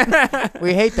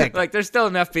 We hate that guy. Like, there's still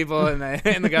enough people in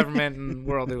the government and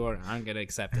world who aren't going to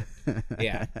accept it.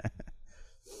 Yeah.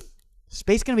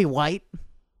 Space going to be white?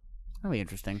 That'll be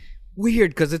interesting.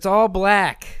 Weird, because it's all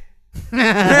black. All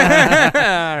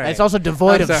right. It's also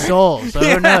devoid I'm of sorry. soul, so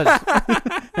who knows?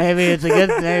 Maybe it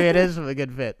is a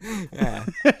good fit. Yeah.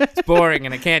 It's boring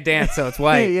and it can't dance, so it's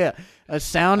white. Yeah.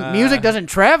 Music doesn't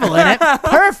travel in it.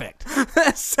 Perfect.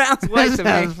 That sounds white to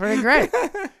Sounds me. pretty great.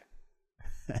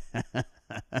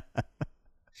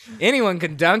 Anyone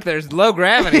can dunk. There's low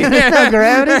gravity. There's no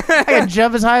gravity. I can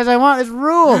jump as high as I want. This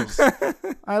rules.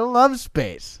 I love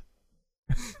space.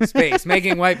 Space,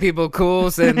 making white people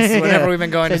cool since whenever we've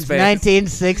been going Since to space.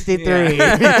 1963.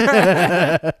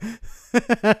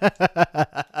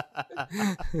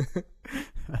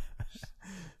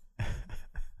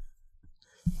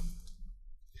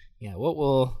 Yeah, what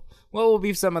will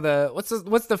be some of the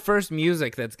what's the first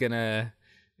music that's gonna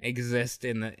exist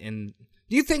in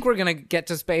do you think we're gonna get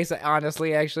to space,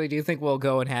 honestly? Actually, do you think we'll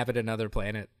go inhabit another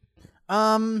planet?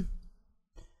 I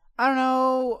don't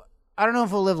know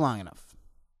if we'll live long enough.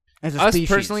 As a Us species.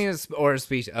 personally, or a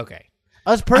species? Okay.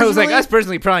 Us personally. I was like, us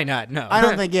personally, probably not. No, I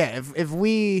don't think. Yeah, if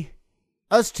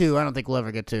us two, I don't think we'll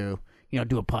ever get to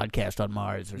do a podcast on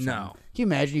Mars or something. No. Can you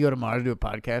imagine you go to Mars and do a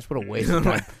podcast? What a waste of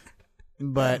time.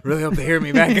 But really hope they hear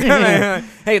me back.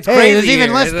 Hey, it's hey, crazy. there's even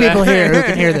here, less isn't people it? here who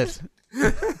can hear this.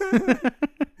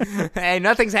 Hey,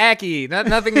 nothing's hacky.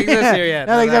 Nothing exists here yet.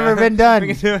 Nothing's ever been done.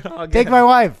 We can do it all Take again. my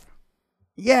wife.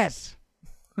 Yes.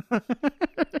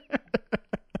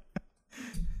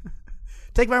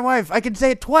 Take my wife. I can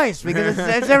say it twice because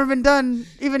it's never been done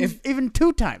even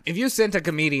 2 times. If you sent a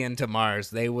comedian to Mars,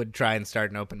 they would try and start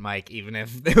an open mic, even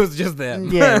if it was just them.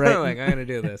 Yeah, right. Like, I'm gonna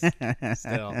do this.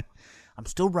 Still, I'm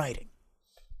still writing.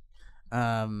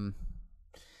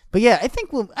 But yeah, I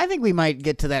think we might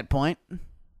get to that point.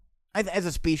 As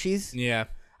a species, yeah,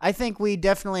 I think we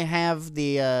definitely have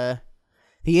the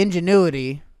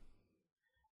ingenuity.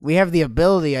 We have the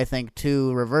ability, I think,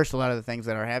 to reverse a lot of the things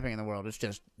that are happening in the world. It's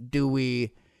just,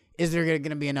 is there going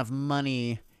to be enough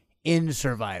money in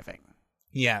surviving?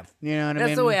 yeah. You know what I mean?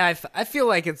 That's the way I feel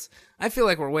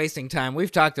like we're wasting time.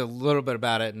 We've talked a little bit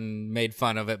about it and made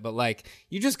fun of it, but like,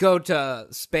 you just go to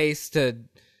space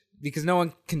because no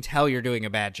one can tell you're doing a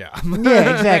bad job.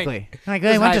 Yeah, exactly. Like,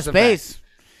 they just went to hides the fact. space.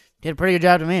 Did a pretty good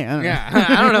job to me. I don't know. Yeah,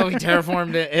 I don't know if he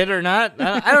terraformed it or not.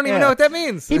 I don't even know what that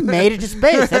means. He made it to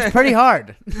space. That's pretty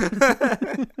hard.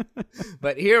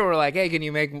 But here we're like, hey, can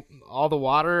you make all the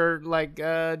water like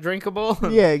drinkable?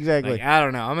 Yeah, exactly. Like, I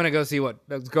don't know. I'm gonna go see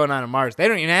what's going on Mars. They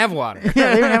don't even have water.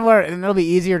 Yeah, they don't have water, and it'll be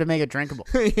easier to make it drinkable.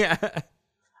 Yeah.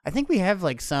 I think we have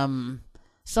like some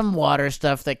water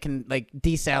stuff that can, like,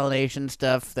 desalination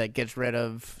stuff that gets rid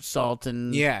of salt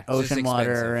and Yeah, it's just ocean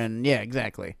water, expensive. and yeah,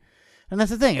 exactly. And that's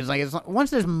the thing. It's like once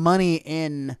there's money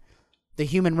in the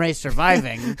human race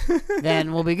surviving,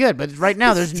 then we'll be good. But right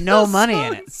now, there's no money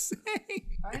in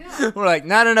it. We're like,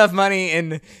 not enough money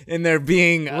in there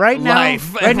being Right now,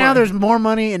 life. right now, there's more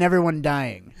money in everyone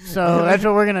dying. So that's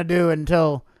what we're gonna do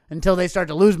until they start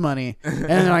to lose money, and then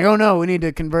they're like, oh no, we need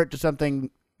to convert to something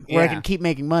where I Yeah. can keep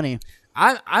making money.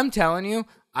 I'm telling you,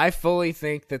 I fully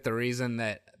think that the reason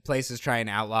that places try and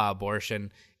outlaw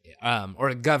abortion, or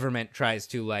the government tries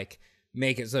to like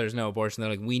make it so there's no abortion,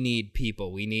 they're like, we need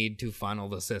people, we need to funnel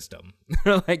the system.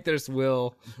 They're like, this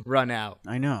will run out.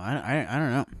 I know. I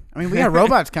don't know. I mean, we got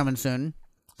robots coming soon.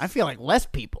 I feel like less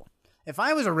people. If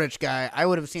I was a rich guy, I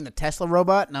would have seen the Tesla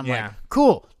robot, and I'm Yeah. like,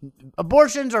 cool.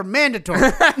 Abortions are mandatory.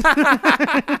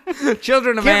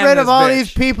 Children of Get man, rid of this all bitch.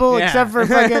 these people Yeah. except for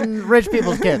fucking rich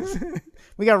people's kids.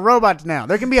 We got robots now.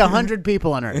 There can be 100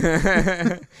 people on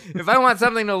Earth. If I want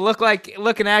something to look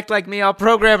and act like me, I'll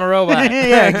program a robot.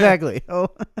 Yeah, exactly. Oh.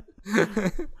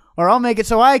 Or I'll make it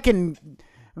so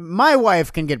my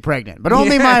wife can get pregnant, but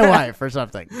only my wife or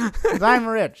something. 'Cause I'm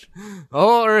rich. The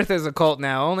whole Earth is a cult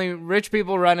now. Only rich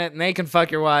people run it, and they can fuck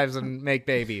your wives and make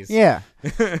babies. Yeah.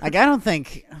 Like,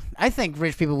 I think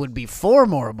rich people would be for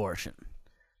more abortion.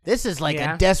 This is like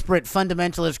Yeah. a desperate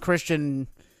fundamentalist Christian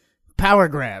power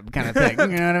grab kind of thing. You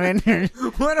know what I mean?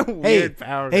 What a Hey, weird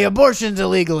power. hey, abortion's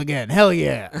illegal again. Hell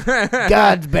yeah.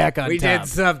 God's back on we top. did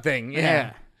something.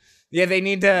 Yeah. Yeah, they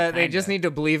need to. They just need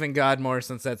to believe in God more,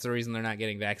 since that's the reason they're not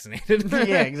getting vaccinated.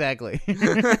 Yeah, exactly.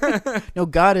 No,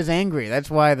 God is angry. That's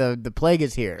why the plague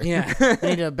is here. Yeah.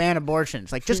 They need to ban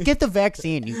abortions. Like, just get the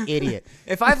vaccine, you idiot.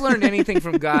 If I've learned anything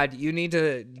from God, you need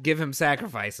to give him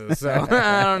sacrifices. So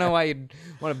I don't know why you'd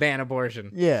want to ban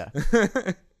abortion. Yeah.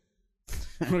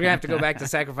 We're gonna have to go back to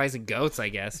sacrificing goats, I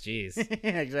guess. Jeez.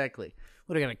 Yeah, exactly.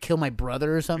 What, are you going to kill my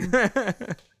brother or something?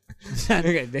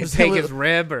 They take his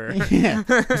rib or Yeah.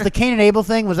 Was the Cain and Abel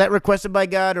thing, was that requested by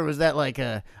God, or was that like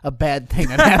a bad thing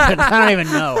that happened? I don't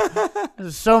even know.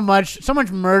 There's so much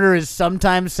murder is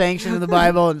sometimes sanctioned in the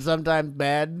Bible and sometimes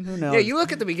bad. Who knows? Yeah, you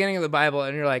look at the beginning of the Bible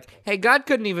and you're like, hey, God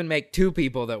couldn't even make 2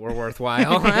 people that were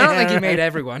worthwhile. I don't think he made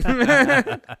everyone.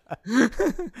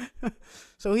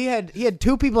 So he had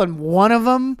 2 people and one of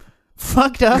them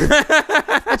fucked up.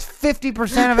 That's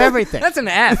 50% of everything. That's an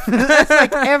F. That's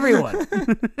like everyone.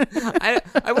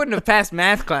 I wouldn't have passed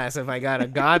math class if I got a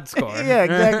God score. Yeah,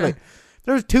 exactly.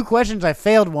 There was 2 questions, I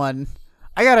failed one.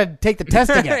 I gotta take the test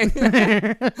again.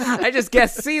 I just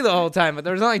guessed C the whole time, but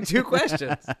there was only 2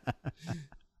 questions.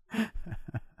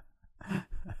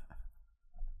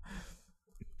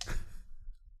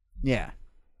 Yeah,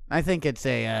 I think it's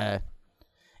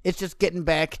it's just getting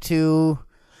back to.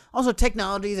 Also,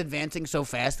 technology is advancing so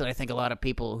fast that I think a lot of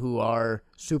people who are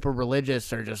super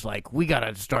religious are just like, we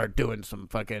gotta start doing some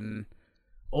fucking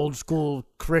old school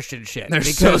Christian shit. They're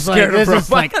because so scared of this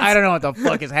is like, robots. I don't know what the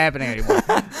fuck is happening anymore.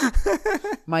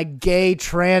 My gay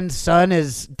trans son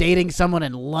is dating someone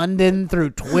in London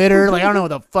through Twitter. Like, I don't know what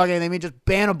the fuck. They mean just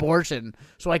ban abortion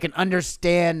so I can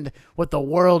understand what the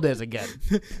world is again.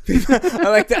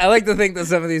 I like to think that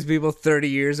some of these people 30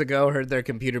 years ago heard their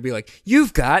computer be like,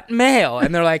 "You've got mail,"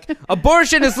 and they're like,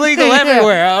 "Abortion is legal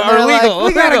everywhere. Or Or like, legal.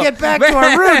 we gotta legal. get back to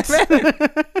our roots.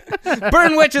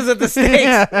 Burn witches at the stake."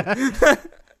 Yeah.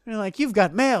 They're like, you've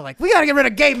got mail. Like, we gotta get rid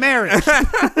of gay marriage.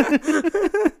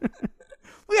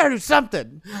 We gotta do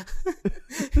something.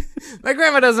 My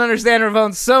grandma doesn't understand her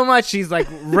phone so much she's like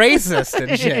racist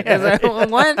and shit. Like,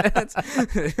 what?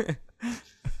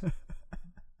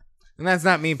 And that's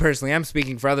not me personally. I'm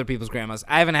speaking for other people's grandmas.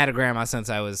 I haven't had a grandma since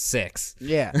I was 6.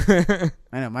 Yeah.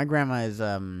 I know. My grandma is,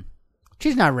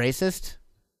 she's not racist.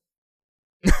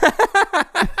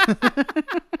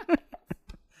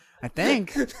 I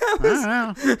think. I don't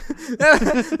know.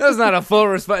 That was not a full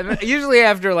response. Usually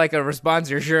after like a response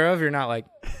you're sure of, you're not like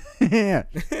Yeah.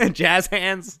 jazz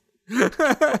hands. I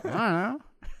don't know.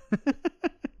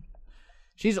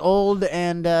 She's old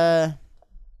and That's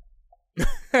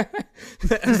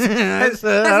at least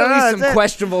some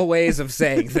questionable ways of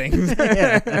saying things.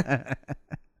 Yeah.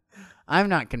 I'm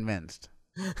not convinced,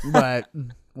 but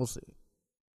we'll see.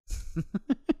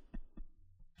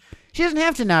 She doesn't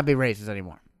have to not be racist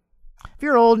anymore. If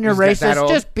you're old and you're Just get that racist, old.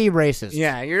 just be racist.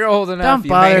 Yeah, you're old enough. Don't you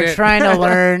bother made it. trying to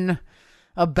learn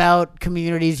about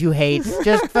communities you hate.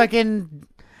 Just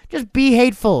be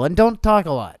hateful and don't talk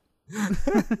a lot.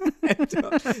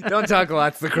 Don't talk a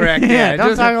lot's the correct. Yeah, Yeah, don't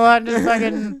just talk a lot. Just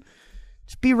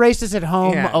be racist at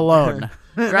home Yeah. alone.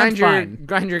 grind That's fine.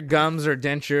 your gums or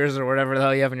dentures or whatever the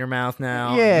hell you have in your mouth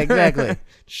now. Yeah, exactly.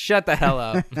 Shut the hell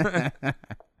up.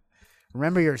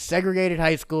 Remember your segregated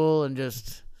high school and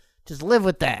just live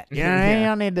with that. You know what I mean? Yeah. You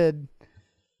don't need to.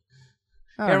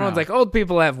 I don't Everyone's know. like, old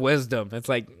people have wisdom. It's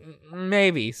like,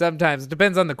 maybe. Sometimes. It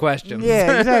depends on the question.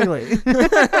 Yeah, exactly.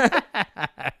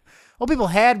 Well, people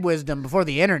had wisdom before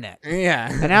the internet. Yeah.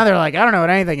 And now they're like, I don't know what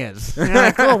anything is. And you're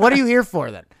like, cool, what are you here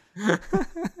for then?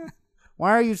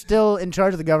 Why are you still in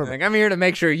charge of the government? Like, I'm here to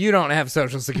make sure you don't have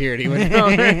Social Security. When you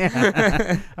don't.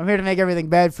 I'm here to make everything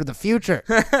bad for the future.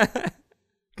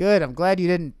 Good. I'm glad you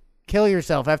didn't kill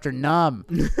yourself after Nam,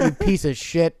 you piece of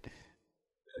shit.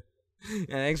 Yeah,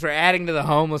 thanks for adding to the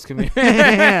homeless community.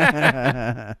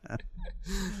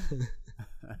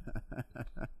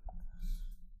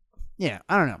 Yeah,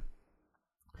 I don't know.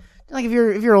 Like if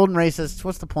you're old and racist,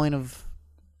 what's the point of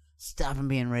stopping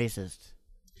being racist?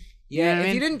 Yeah, You know what if I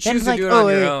mean? you didn't Then choose it's to like, do it oh,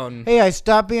 on your hey, own. Hey, I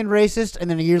stopped being racist, and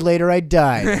then a year later I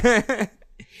died.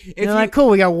 If And they're like, cool,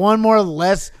 we got one more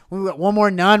non-racist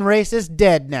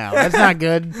dead now. That's not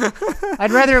good.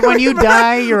 I'd rather when you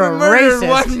die, you're a murdered racist.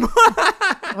 one more.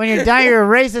 When you die, you're a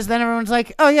racist. Then everyone's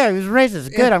like, oh yeah, he was racist.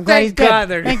 Good, Yeah, I'm glad he's thank God dead.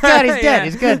 they're- Thank God he's dead. Yeah.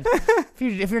 He's good.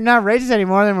 If you're not racist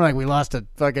anymore, then we're like, we lost a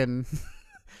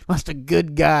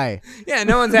good guy. Yeah,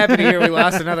 no one's happy to hear we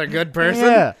lost another good person.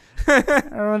 Yeah.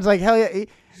 Everyone's like, hell yeah.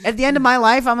 At the end of my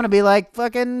life, I'm gonna be like,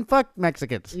 fucking fuck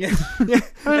Mexicans. Yeah. I'm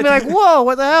gonna be like, whoa,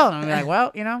 what the hell? And I'm gonna be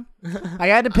like, well, I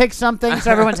had to pick something so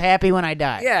everyone's happy when I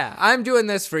die. Yeah, I'm doing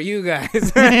this for you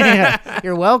guys. Yeah,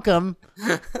 you're welcome.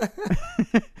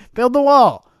 Build the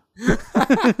wall.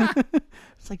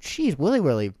 It's like, geez, Willie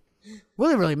really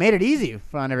made it easy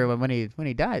on everyone when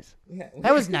he dies. Yeah.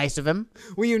 That was nice of him.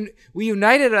 We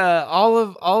united all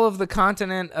of the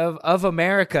continent of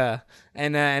America,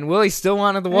 and Willie still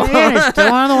wanted the wall. Yeah, he's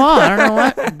still on the wall. I don't know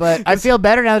what, but I feel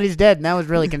better now that he's dead, and that was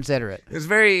really considerate. It was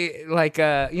very like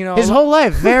his whole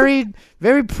life very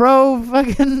pro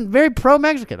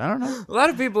Mexican. I don't know. A lot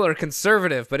of people are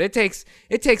conservative, but it takes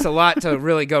a lot to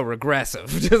really go regressive.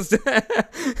 Just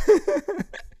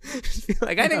be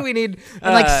like, I think we need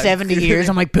in like 70 years.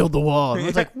 I'm like, build the wall. And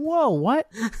it's like, whoa, what?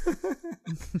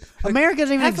 America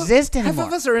doesn't even exist anymore. Half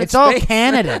of us are in it's all space.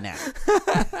 Canada now.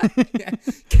 Yeah.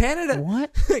 Canada.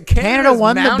 What? Canada's Canada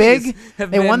won the Mounties big. have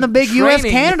They been won the big training.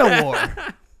 U.S.-Canada war.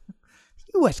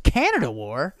 U.S.-Canada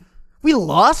war. We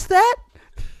lost that.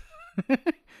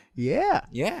 Yeah.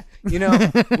 Yeah,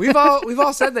 we've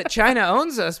all said that China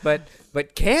owns us, but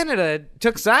Canada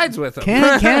took sides with them.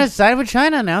 Canada sided with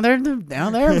China. Now they're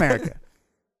America.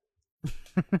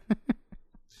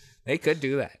 They could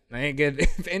do that. They could.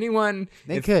 If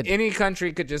any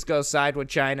country could just go side with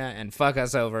China and fuck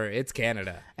us over, it's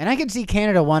Canada. And I could see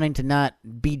Canada wanting to not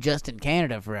be just in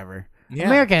Canada forever. Yeah.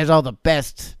 America has all the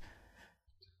best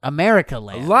America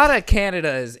land. A lot of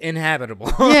Canada is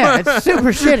inhabitable. Yeah, it's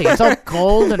super shitty. It's all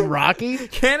cold and rocky.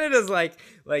 Canada's like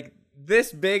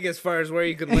this big as far as where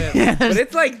you could live, but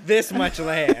it's like this much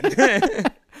land.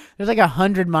 There's like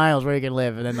 100 miles where you can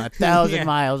live, and then 1,000 Yeah.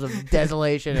 miles of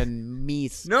desolation and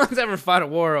meese. No one's ever fought a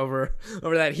war over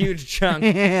that huge chunk.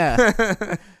 Yeah.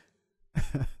 That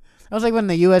was like when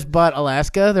the U.S. bought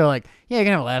Alaska. They're like, yeah, you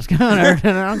can have Alaska. I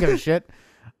don't give a shit.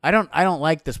 I don't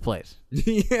like this place.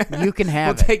 Yeah. You can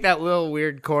have We'll it. take that little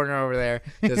weird corner over there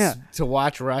to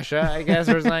watch Russia, I guess,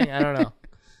 or something. I don't know.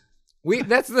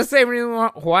 That's the same reason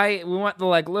why we want the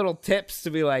like little tips to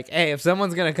be like, hey, if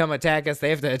someone's gonna come attack us, they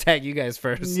have to attack you guys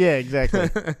first. Yeah, exactly.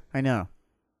 I know.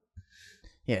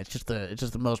 Yeah, it's just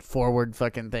the most forward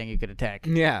fucking thing you could attack.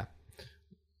 Yeah.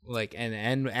 Like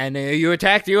and you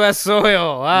attacked U.S.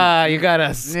 soil. Ah, you got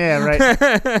us. Yeah,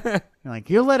 right.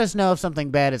 Like, you'll let us know if something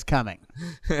bad is coming.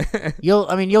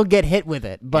 You'll get hit with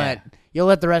it, but you'll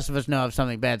let the rest of us know if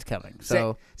something bad's coming.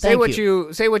 So say what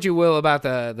you will about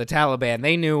the Taliban.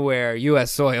 They knew where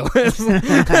U.S. soil is.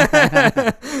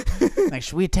 Like,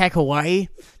 should we attack Hawaii?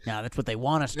 No, that's what they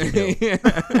want us to do.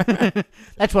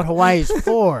 That's what Hawaii's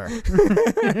for.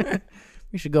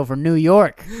 We should go for New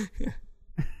York.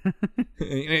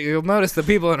 You'll notice the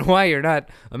people in Hawaii are not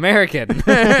American.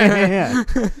 Yeah.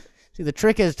 See, the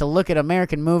trick is to look at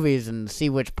American movies and see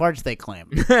which parts they claim.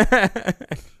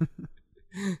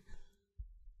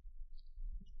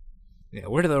 Yeah,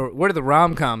 where do the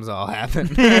rom-coms all happen?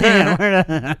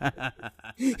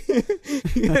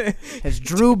 Has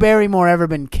Drew Barrymore ever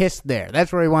been kissed there?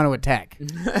 That's where we want to attack.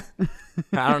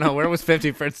 I don't know. Where was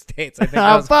 50 First Dates? I think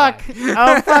Oh, fuck.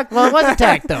 Oh, fuck. Well, it was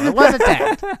attacked, though. It was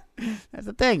attacked. That's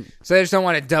the thing. So they just don't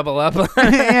want to double up.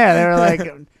 Yeah, they were like,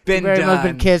 Been Barrymore's done.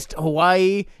 been kissed.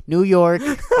 Hawaii, New York.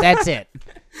 That's it.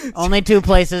 Only two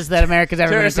places that America's ever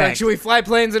been Tourists are like, attacked. should we fly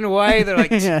planes in Hawaii? They're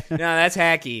like, Yeah. no, that's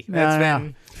hacky. No, That's no.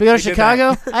 been. Should we go to did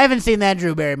Chicago? I haven't seen that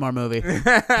Drew Barrymore movie.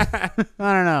 I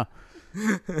don't know.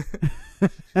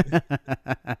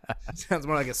 Sounds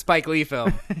more like a Spike Lee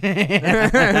film. And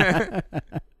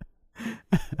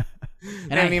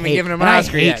They haven't even given him and an I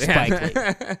Oscar hate yet. Spike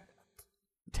Lee.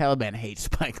 Taliban hates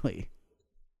Spike Lee.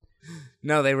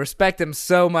 No, they respect him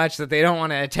so much that they don't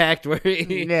want to attack where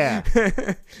he Yeah.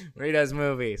 where he does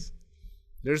movies.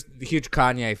 There's huge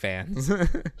Kanye fans. I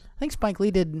think Spike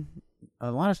Lee did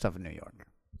a lot of stuff in New York.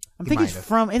 I think might he's have.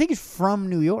 from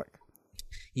New York.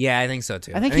 Yeah, I think so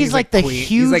too. I think he's like the Queen-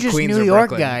 he's like hugest Queens New or York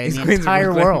Brooklyn. guy in He's the Queens or entire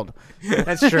Brooklyn. world.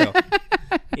 That's true.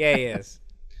 Yeah, he is.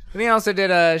 And he also did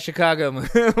a Chicago movie.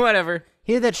 Whatever.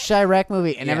 He did that Chirac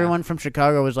movie, and Yeah. everyone from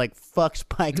Chicago was like, "Fuck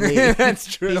Spike Lee." That's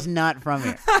true. He's not from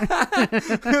here.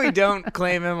 We don't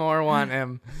claim him or want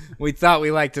him. We thought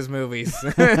we liked his movies.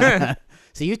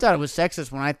 So you thought it was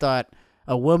sexist when I thought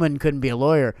a woman couldn't be a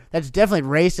lawyer. That's definitely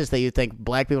racist that you think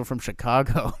black people from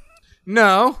Chicago.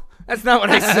 No, that's not what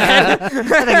I said. That's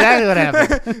exactly what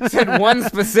happened. I said one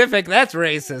specific. That's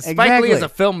racist. Spike Lee is a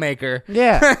filmmaker.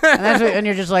 Yeah, and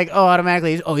you're just like, oh,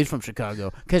 automatically, he's from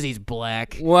Chicago because he's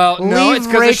black. Well, no, Leave it's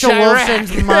because Rachel of Chirac.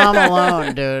 Wilson's mom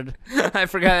alone, dude. I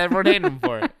forgot everyone hated him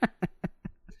for it.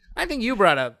 I think you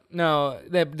brought up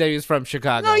that he was from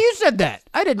Chicago. No, you said that.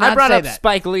 I did not I brought say up that.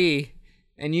 Spike Lee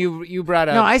And you brought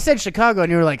up. No, I said Chicago,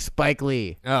 and you were like Spike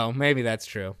Lee. Oh, maybe that's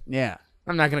true. Yeah.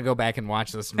 I'm not gonna go back and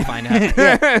watch this and find out.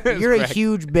 Yeah. You're a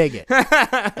huge bigot.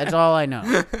 That's all I know.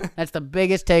 That's the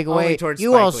biggest takeaway. Only towards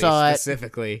You Spike all Lee saw it.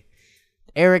 specifically.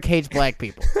 Eric hates black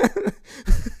people.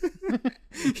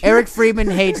 Eric Friedman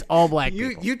hates all black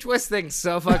people. You twist things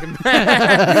so fucking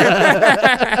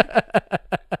bad.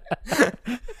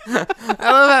 I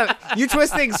love how you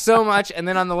twist things so much, and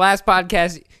then on the last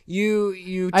podcast,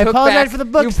 you I took apologize back, for the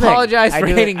books You thing. apologize for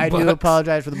hating I books. do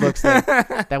apologize for the books thing.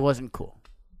 That wasn't cool.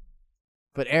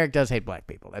 But Eric does hate black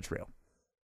people. That's real.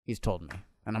 He's told me.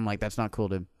 And I'm like, that's not cool,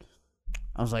 dude.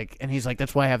 I was like, and he's like,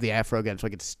 that's why I have the afro again, so I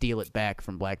could steal it back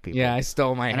from black people. Yeah, I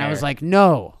stole my and hair. I was like,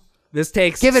 no. This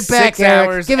takes Give it back, 6 Eric.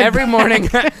 hours Give it every back. morning.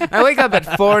 I wake up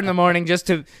at 4 a.m. just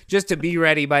to be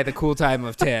ready by the cool time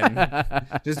of 10.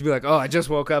 Just to be like, oh, I just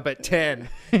woke up at 10.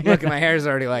 Look, my hair's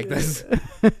already like this.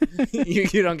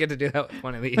 you don't get to do that with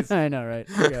one of these. I know, right?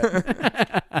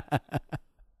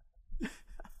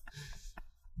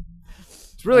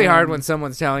 It's really hard when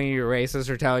someone's telling you you're racist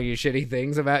or telling you shitty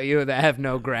things about you that have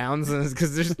no grounds,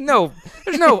 because there's no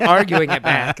arguing it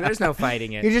back. There's no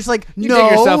fighting it. You're just like, You no.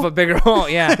 dig yourself a bigger hole.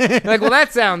 Yeah. You're like, well,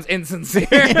 that sounds insincere.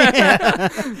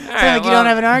 Sounds like you don't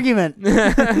have an argument.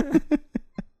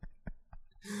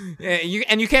 Yeah,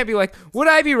 you can't be like, would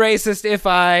I be racist if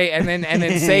I and then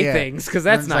say Yeah. things, because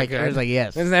that's not like, good. I was like,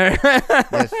 yes. Isn't there?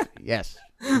 yes,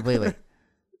 completely.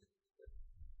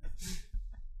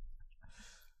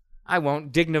 I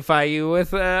won't dignify you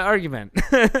with argument.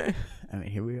 I mean,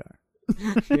 here we are.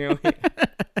 You know,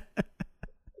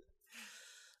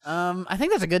 I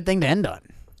think that's a good thing to end on.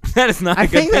 that is not. I a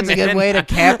good think thing that's a good end way to on.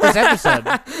 cap this episode.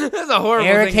 That's a horrible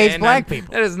Eric thing. hates to end black on.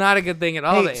 people. That is not a good thing at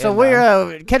all. Hey, to so end we're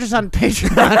on. catch us on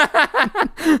Patreon.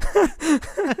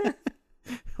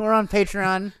 We're on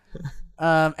Patreon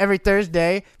every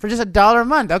Thursday for just $1 a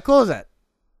month. How cool is that?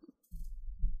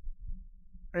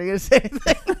 Are you gonna say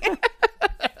anything?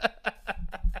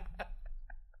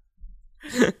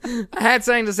 I had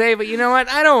something to say, but you know what?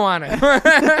 I don't want to.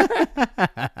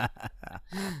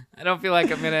 I don't feel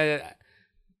like I'm gonna.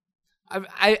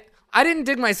 I didn't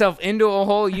dig myself into a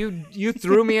hole. You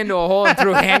threw me into a hole and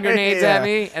threw hand grenades Yeah. at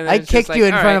me. And then I it's just kicked like, you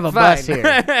in all front of right, a bus fine.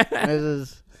 here. This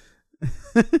is.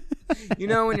 You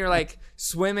know when you're like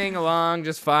swimming along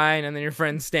just fine, and then your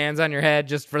friend stands on your head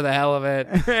just for the hell of it.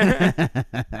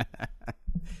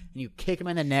 You kick him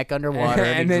in the neck underwater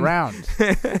and he then, drowns.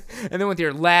 and then with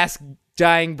your last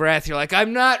dying breath, you're like,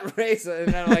 "I'm not racist."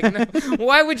 And I'm like, "No,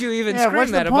 why would you even Yeah, scream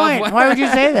what's that the above point? what-" Why would you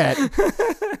say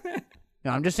that?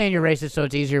 No, I'm just saying you're racist, so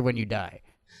it's easier when you die.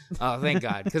 Oh, thank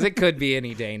God, because it could be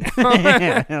any day now.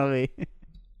 Yeah, it'll be.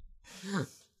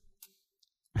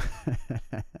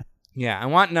 Yeah, I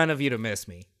want none of you to miss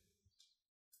me.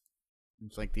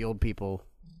 It's like the old people.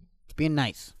 It's being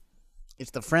nice.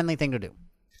 It's the friendly thing to do.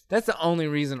 That's the only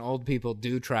reason old people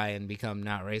do try and become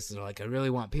not racist. They're like, I really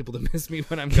want people to miss me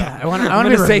when I'm gone. I want to I'm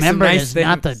be gonna say some remembered nice as things.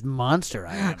 not the monster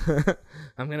I am.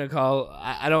 I'm gonna call.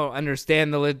 I don't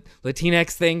understand the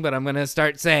Latinx thing, but I'm gonna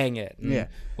start saying it. And Yeah.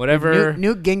 whatever.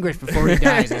 Newt Gingrich, before he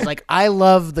dies, is like, I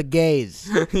love the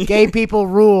gays. Gay people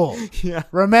rule. Yeah.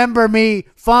 Remember me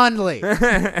fondly.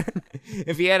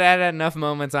 If he had had enough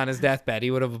moments on his deathbed,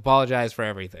 he would have apologized for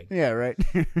everything. Yeah, right.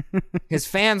 His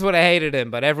fans would have hated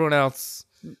him, but everyone else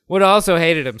would have also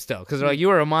hated him still, because they're like, you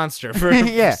were a monster for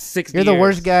Yeah, 60 you're the years.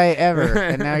 worst guy ever,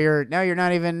 and now you're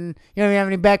not even, you don't even have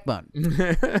any backbone.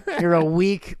 You're a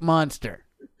weak monster.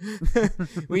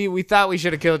 We thought we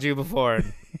should have killed you before.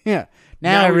 Yeah.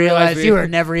 Now I we realize realize we- you were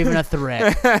never even a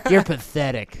threat. You're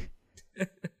pathetic.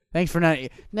 Thanks for not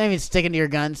even sticking to your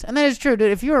guns. And that is true,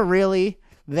 dude. If you were really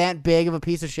that big of a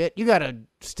piece of shit, you gotta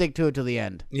stick to it till the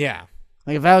end. Yeah.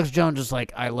 Like if Alex Jones is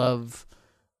like, I love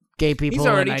gay people. He's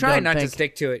already and I trying don't not think... to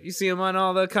stick to it. You see him on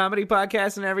all the comedy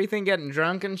podcasts and everything, getting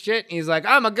drunk and shit. He's like,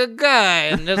 I'm a good guy,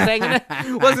 and just hanging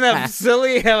out. Wasn't that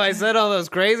silly how I said all those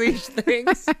crazy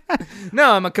things?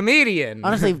 No, I'm a comedian.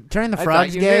 Honestly, turning the I frogs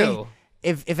thought you gay. knew.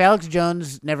 If Alex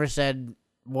Jones never said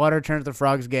water turns the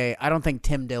frogs gay, I don't think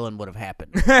Tim Dillon would have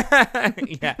happened.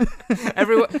 Yeah.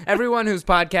 Everyone whose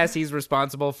podcast he's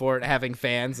responsible for having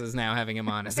fans is now having him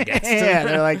on as a guest. Yeah,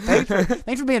 they're like,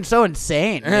 thanks for being so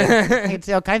insane. Yeah. It's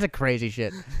all kinds of crazy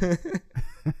shit.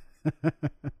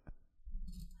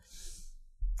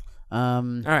 All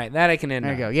right, that I can end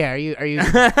There you on. go. Yeah,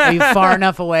 are you far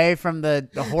enough away from the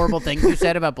horrible things you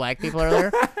said about black people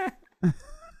earlier?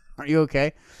 Are you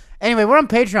okay? Anyway, we're on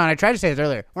Patreon. I tried to say this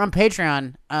earlier. We're on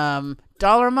Patreon.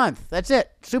 $1 a month. That's it.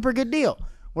 Super good deal.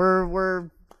 We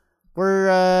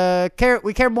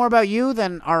care more about you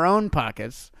than our own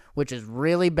pockets, which is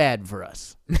really bad for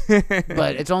us.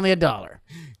 But it's only $1.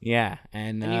 Yeah,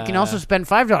 and And you can also spend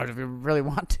 $5 if you really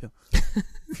want to.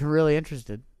 If you're really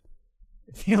interested.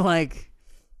 If you like,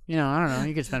 I don't know,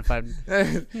 you could spend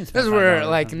 $5. This is where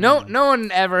like no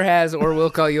one ever has or will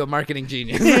call you a marketing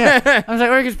genius. Yeah, I was like,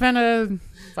 or you could spend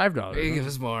 $5. You give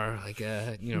us more, like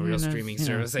a real streaming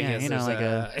service. I guess like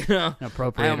an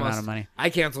appropriate amount of money. I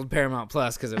canceled Paramount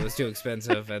Plus because it was too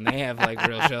expensive, and they have like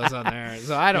real shows on there,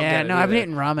 so I don't. Yeah, get it I've been either.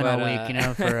 eating ramen But, all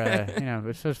week, for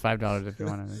it's just $5 if you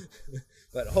want to.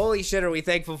 But holy shit, are we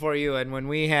thankful for you? And when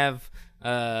we have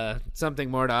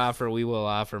something more to offer, we will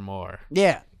offer more.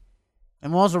 Yeah,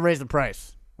 and we'll also raise the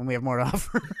price when we have more to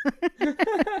offer.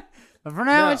 But for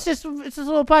now, it's just a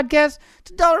little podcast.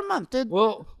 It's $1 a month, dude.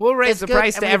 We'll raise the good,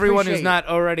 price and to we everyone who's appreciate not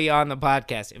already on the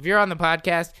podcast. If you're on the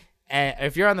podcast,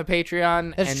 if you're on the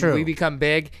Patreon, That's and true. we become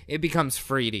big, it becomes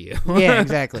free to you. Yeah,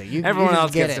 exactly. Everyone you just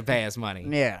else get gets it. to pay us money.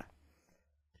 Yeah,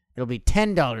 it'll be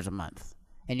 $10 a month,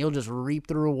 and you'll just reap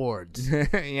the rewards.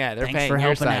 Yeah, they're Thanks paying for your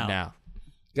helping side out. now.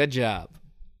 Good job.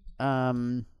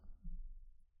 Yeah,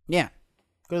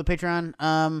 go to the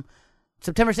Patreon.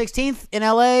 September 16th in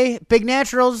LA, Big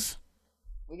Naturals.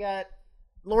 We got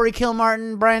Lori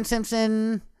Kilmartin, Brian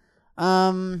Simpson.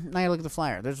 Now you look at the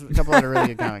flyer. There's a couple other really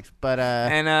good comics, but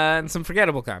And some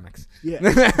forgettable comics.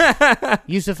 yeah,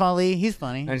 Yusuf Ali, he's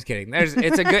funny. I'm just kidding.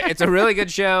 It's a really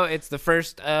good show. It's the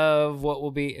first of what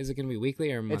will be. Is it going to be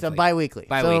weekly or monthly? It's a bi-weekly.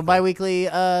 Bi-weekly. So bi-weekly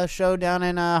show down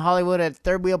in Hollywood at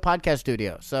Third Wheel Podcast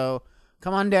Studio. So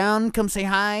come on down, come say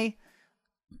hi.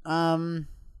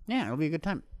 Yeah, it'll be a good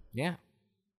time. Yeah.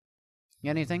 You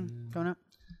got anything coming up?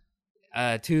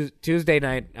 Tuesday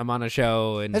night, I'm on a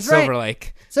show in That's Silver right.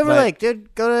 Lake. Silver Lake,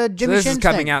 dude. Go to Jimmy So this Shin's is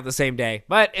coming thing. out the same day.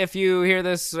 But if you hear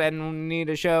this and need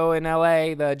a show in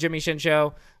LA, the Jimmy Shin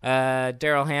show,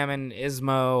 Daryl Hammond,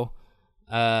 Ismo,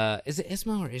 is it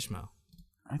Ismo or Ishmo?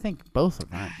 I think both of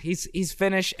them. He's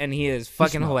Finnish and he is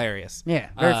fucking hilarious. Yeah,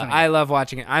 very funny. I love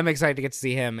watching it. I'm excited to get to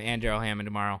see him and Daryl Hammond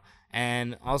tomorrow.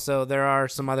 And also, there are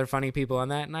some other funny people on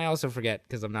that, and I also forget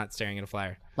because I'm not staring at a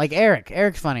flyer. Like Eric.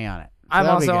 Eric's funny on it. So I'm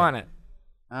that'll be also good. on it.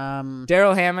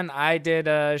 Daryl Hammond, I did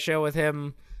a show with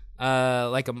him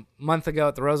like a month ago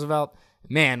at the Roosevelt.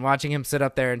 Man, watching him sit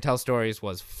up there and tell stories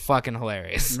was fucking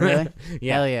hilarious. Really?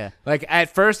 Yeah. Hell yeah. Like,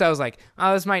 at first I was like,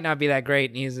 oh, this might not be that great,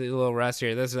 and he's a little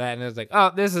rustier, this or that, and I was like,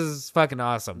 oh, this is fucking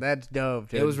awesome. That's dope,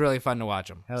 dude. It was really fun to watch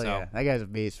him. Hell so, yeah. That guy's a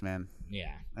beast, man.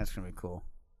 yeah. That's gonna be cool.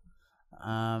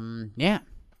 Yeah.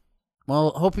 Well,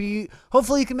 hopefully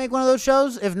you can make one of those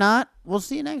shows. If not, we'll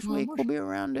see you next week. We'll be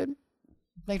around, dude.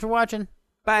 Thanks for watching.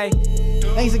 Bye.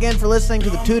 Thanks again for listening to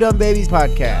the Two Dumb Babies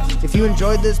podcast. If you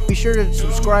enjoyed this, be sure to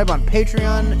subscribe on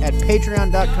Patreon at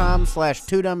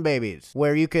patreon.com/twodumbbabies,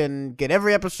 where you can get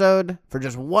every episode for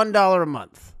just $1 a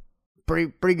month.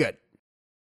 Pretty good.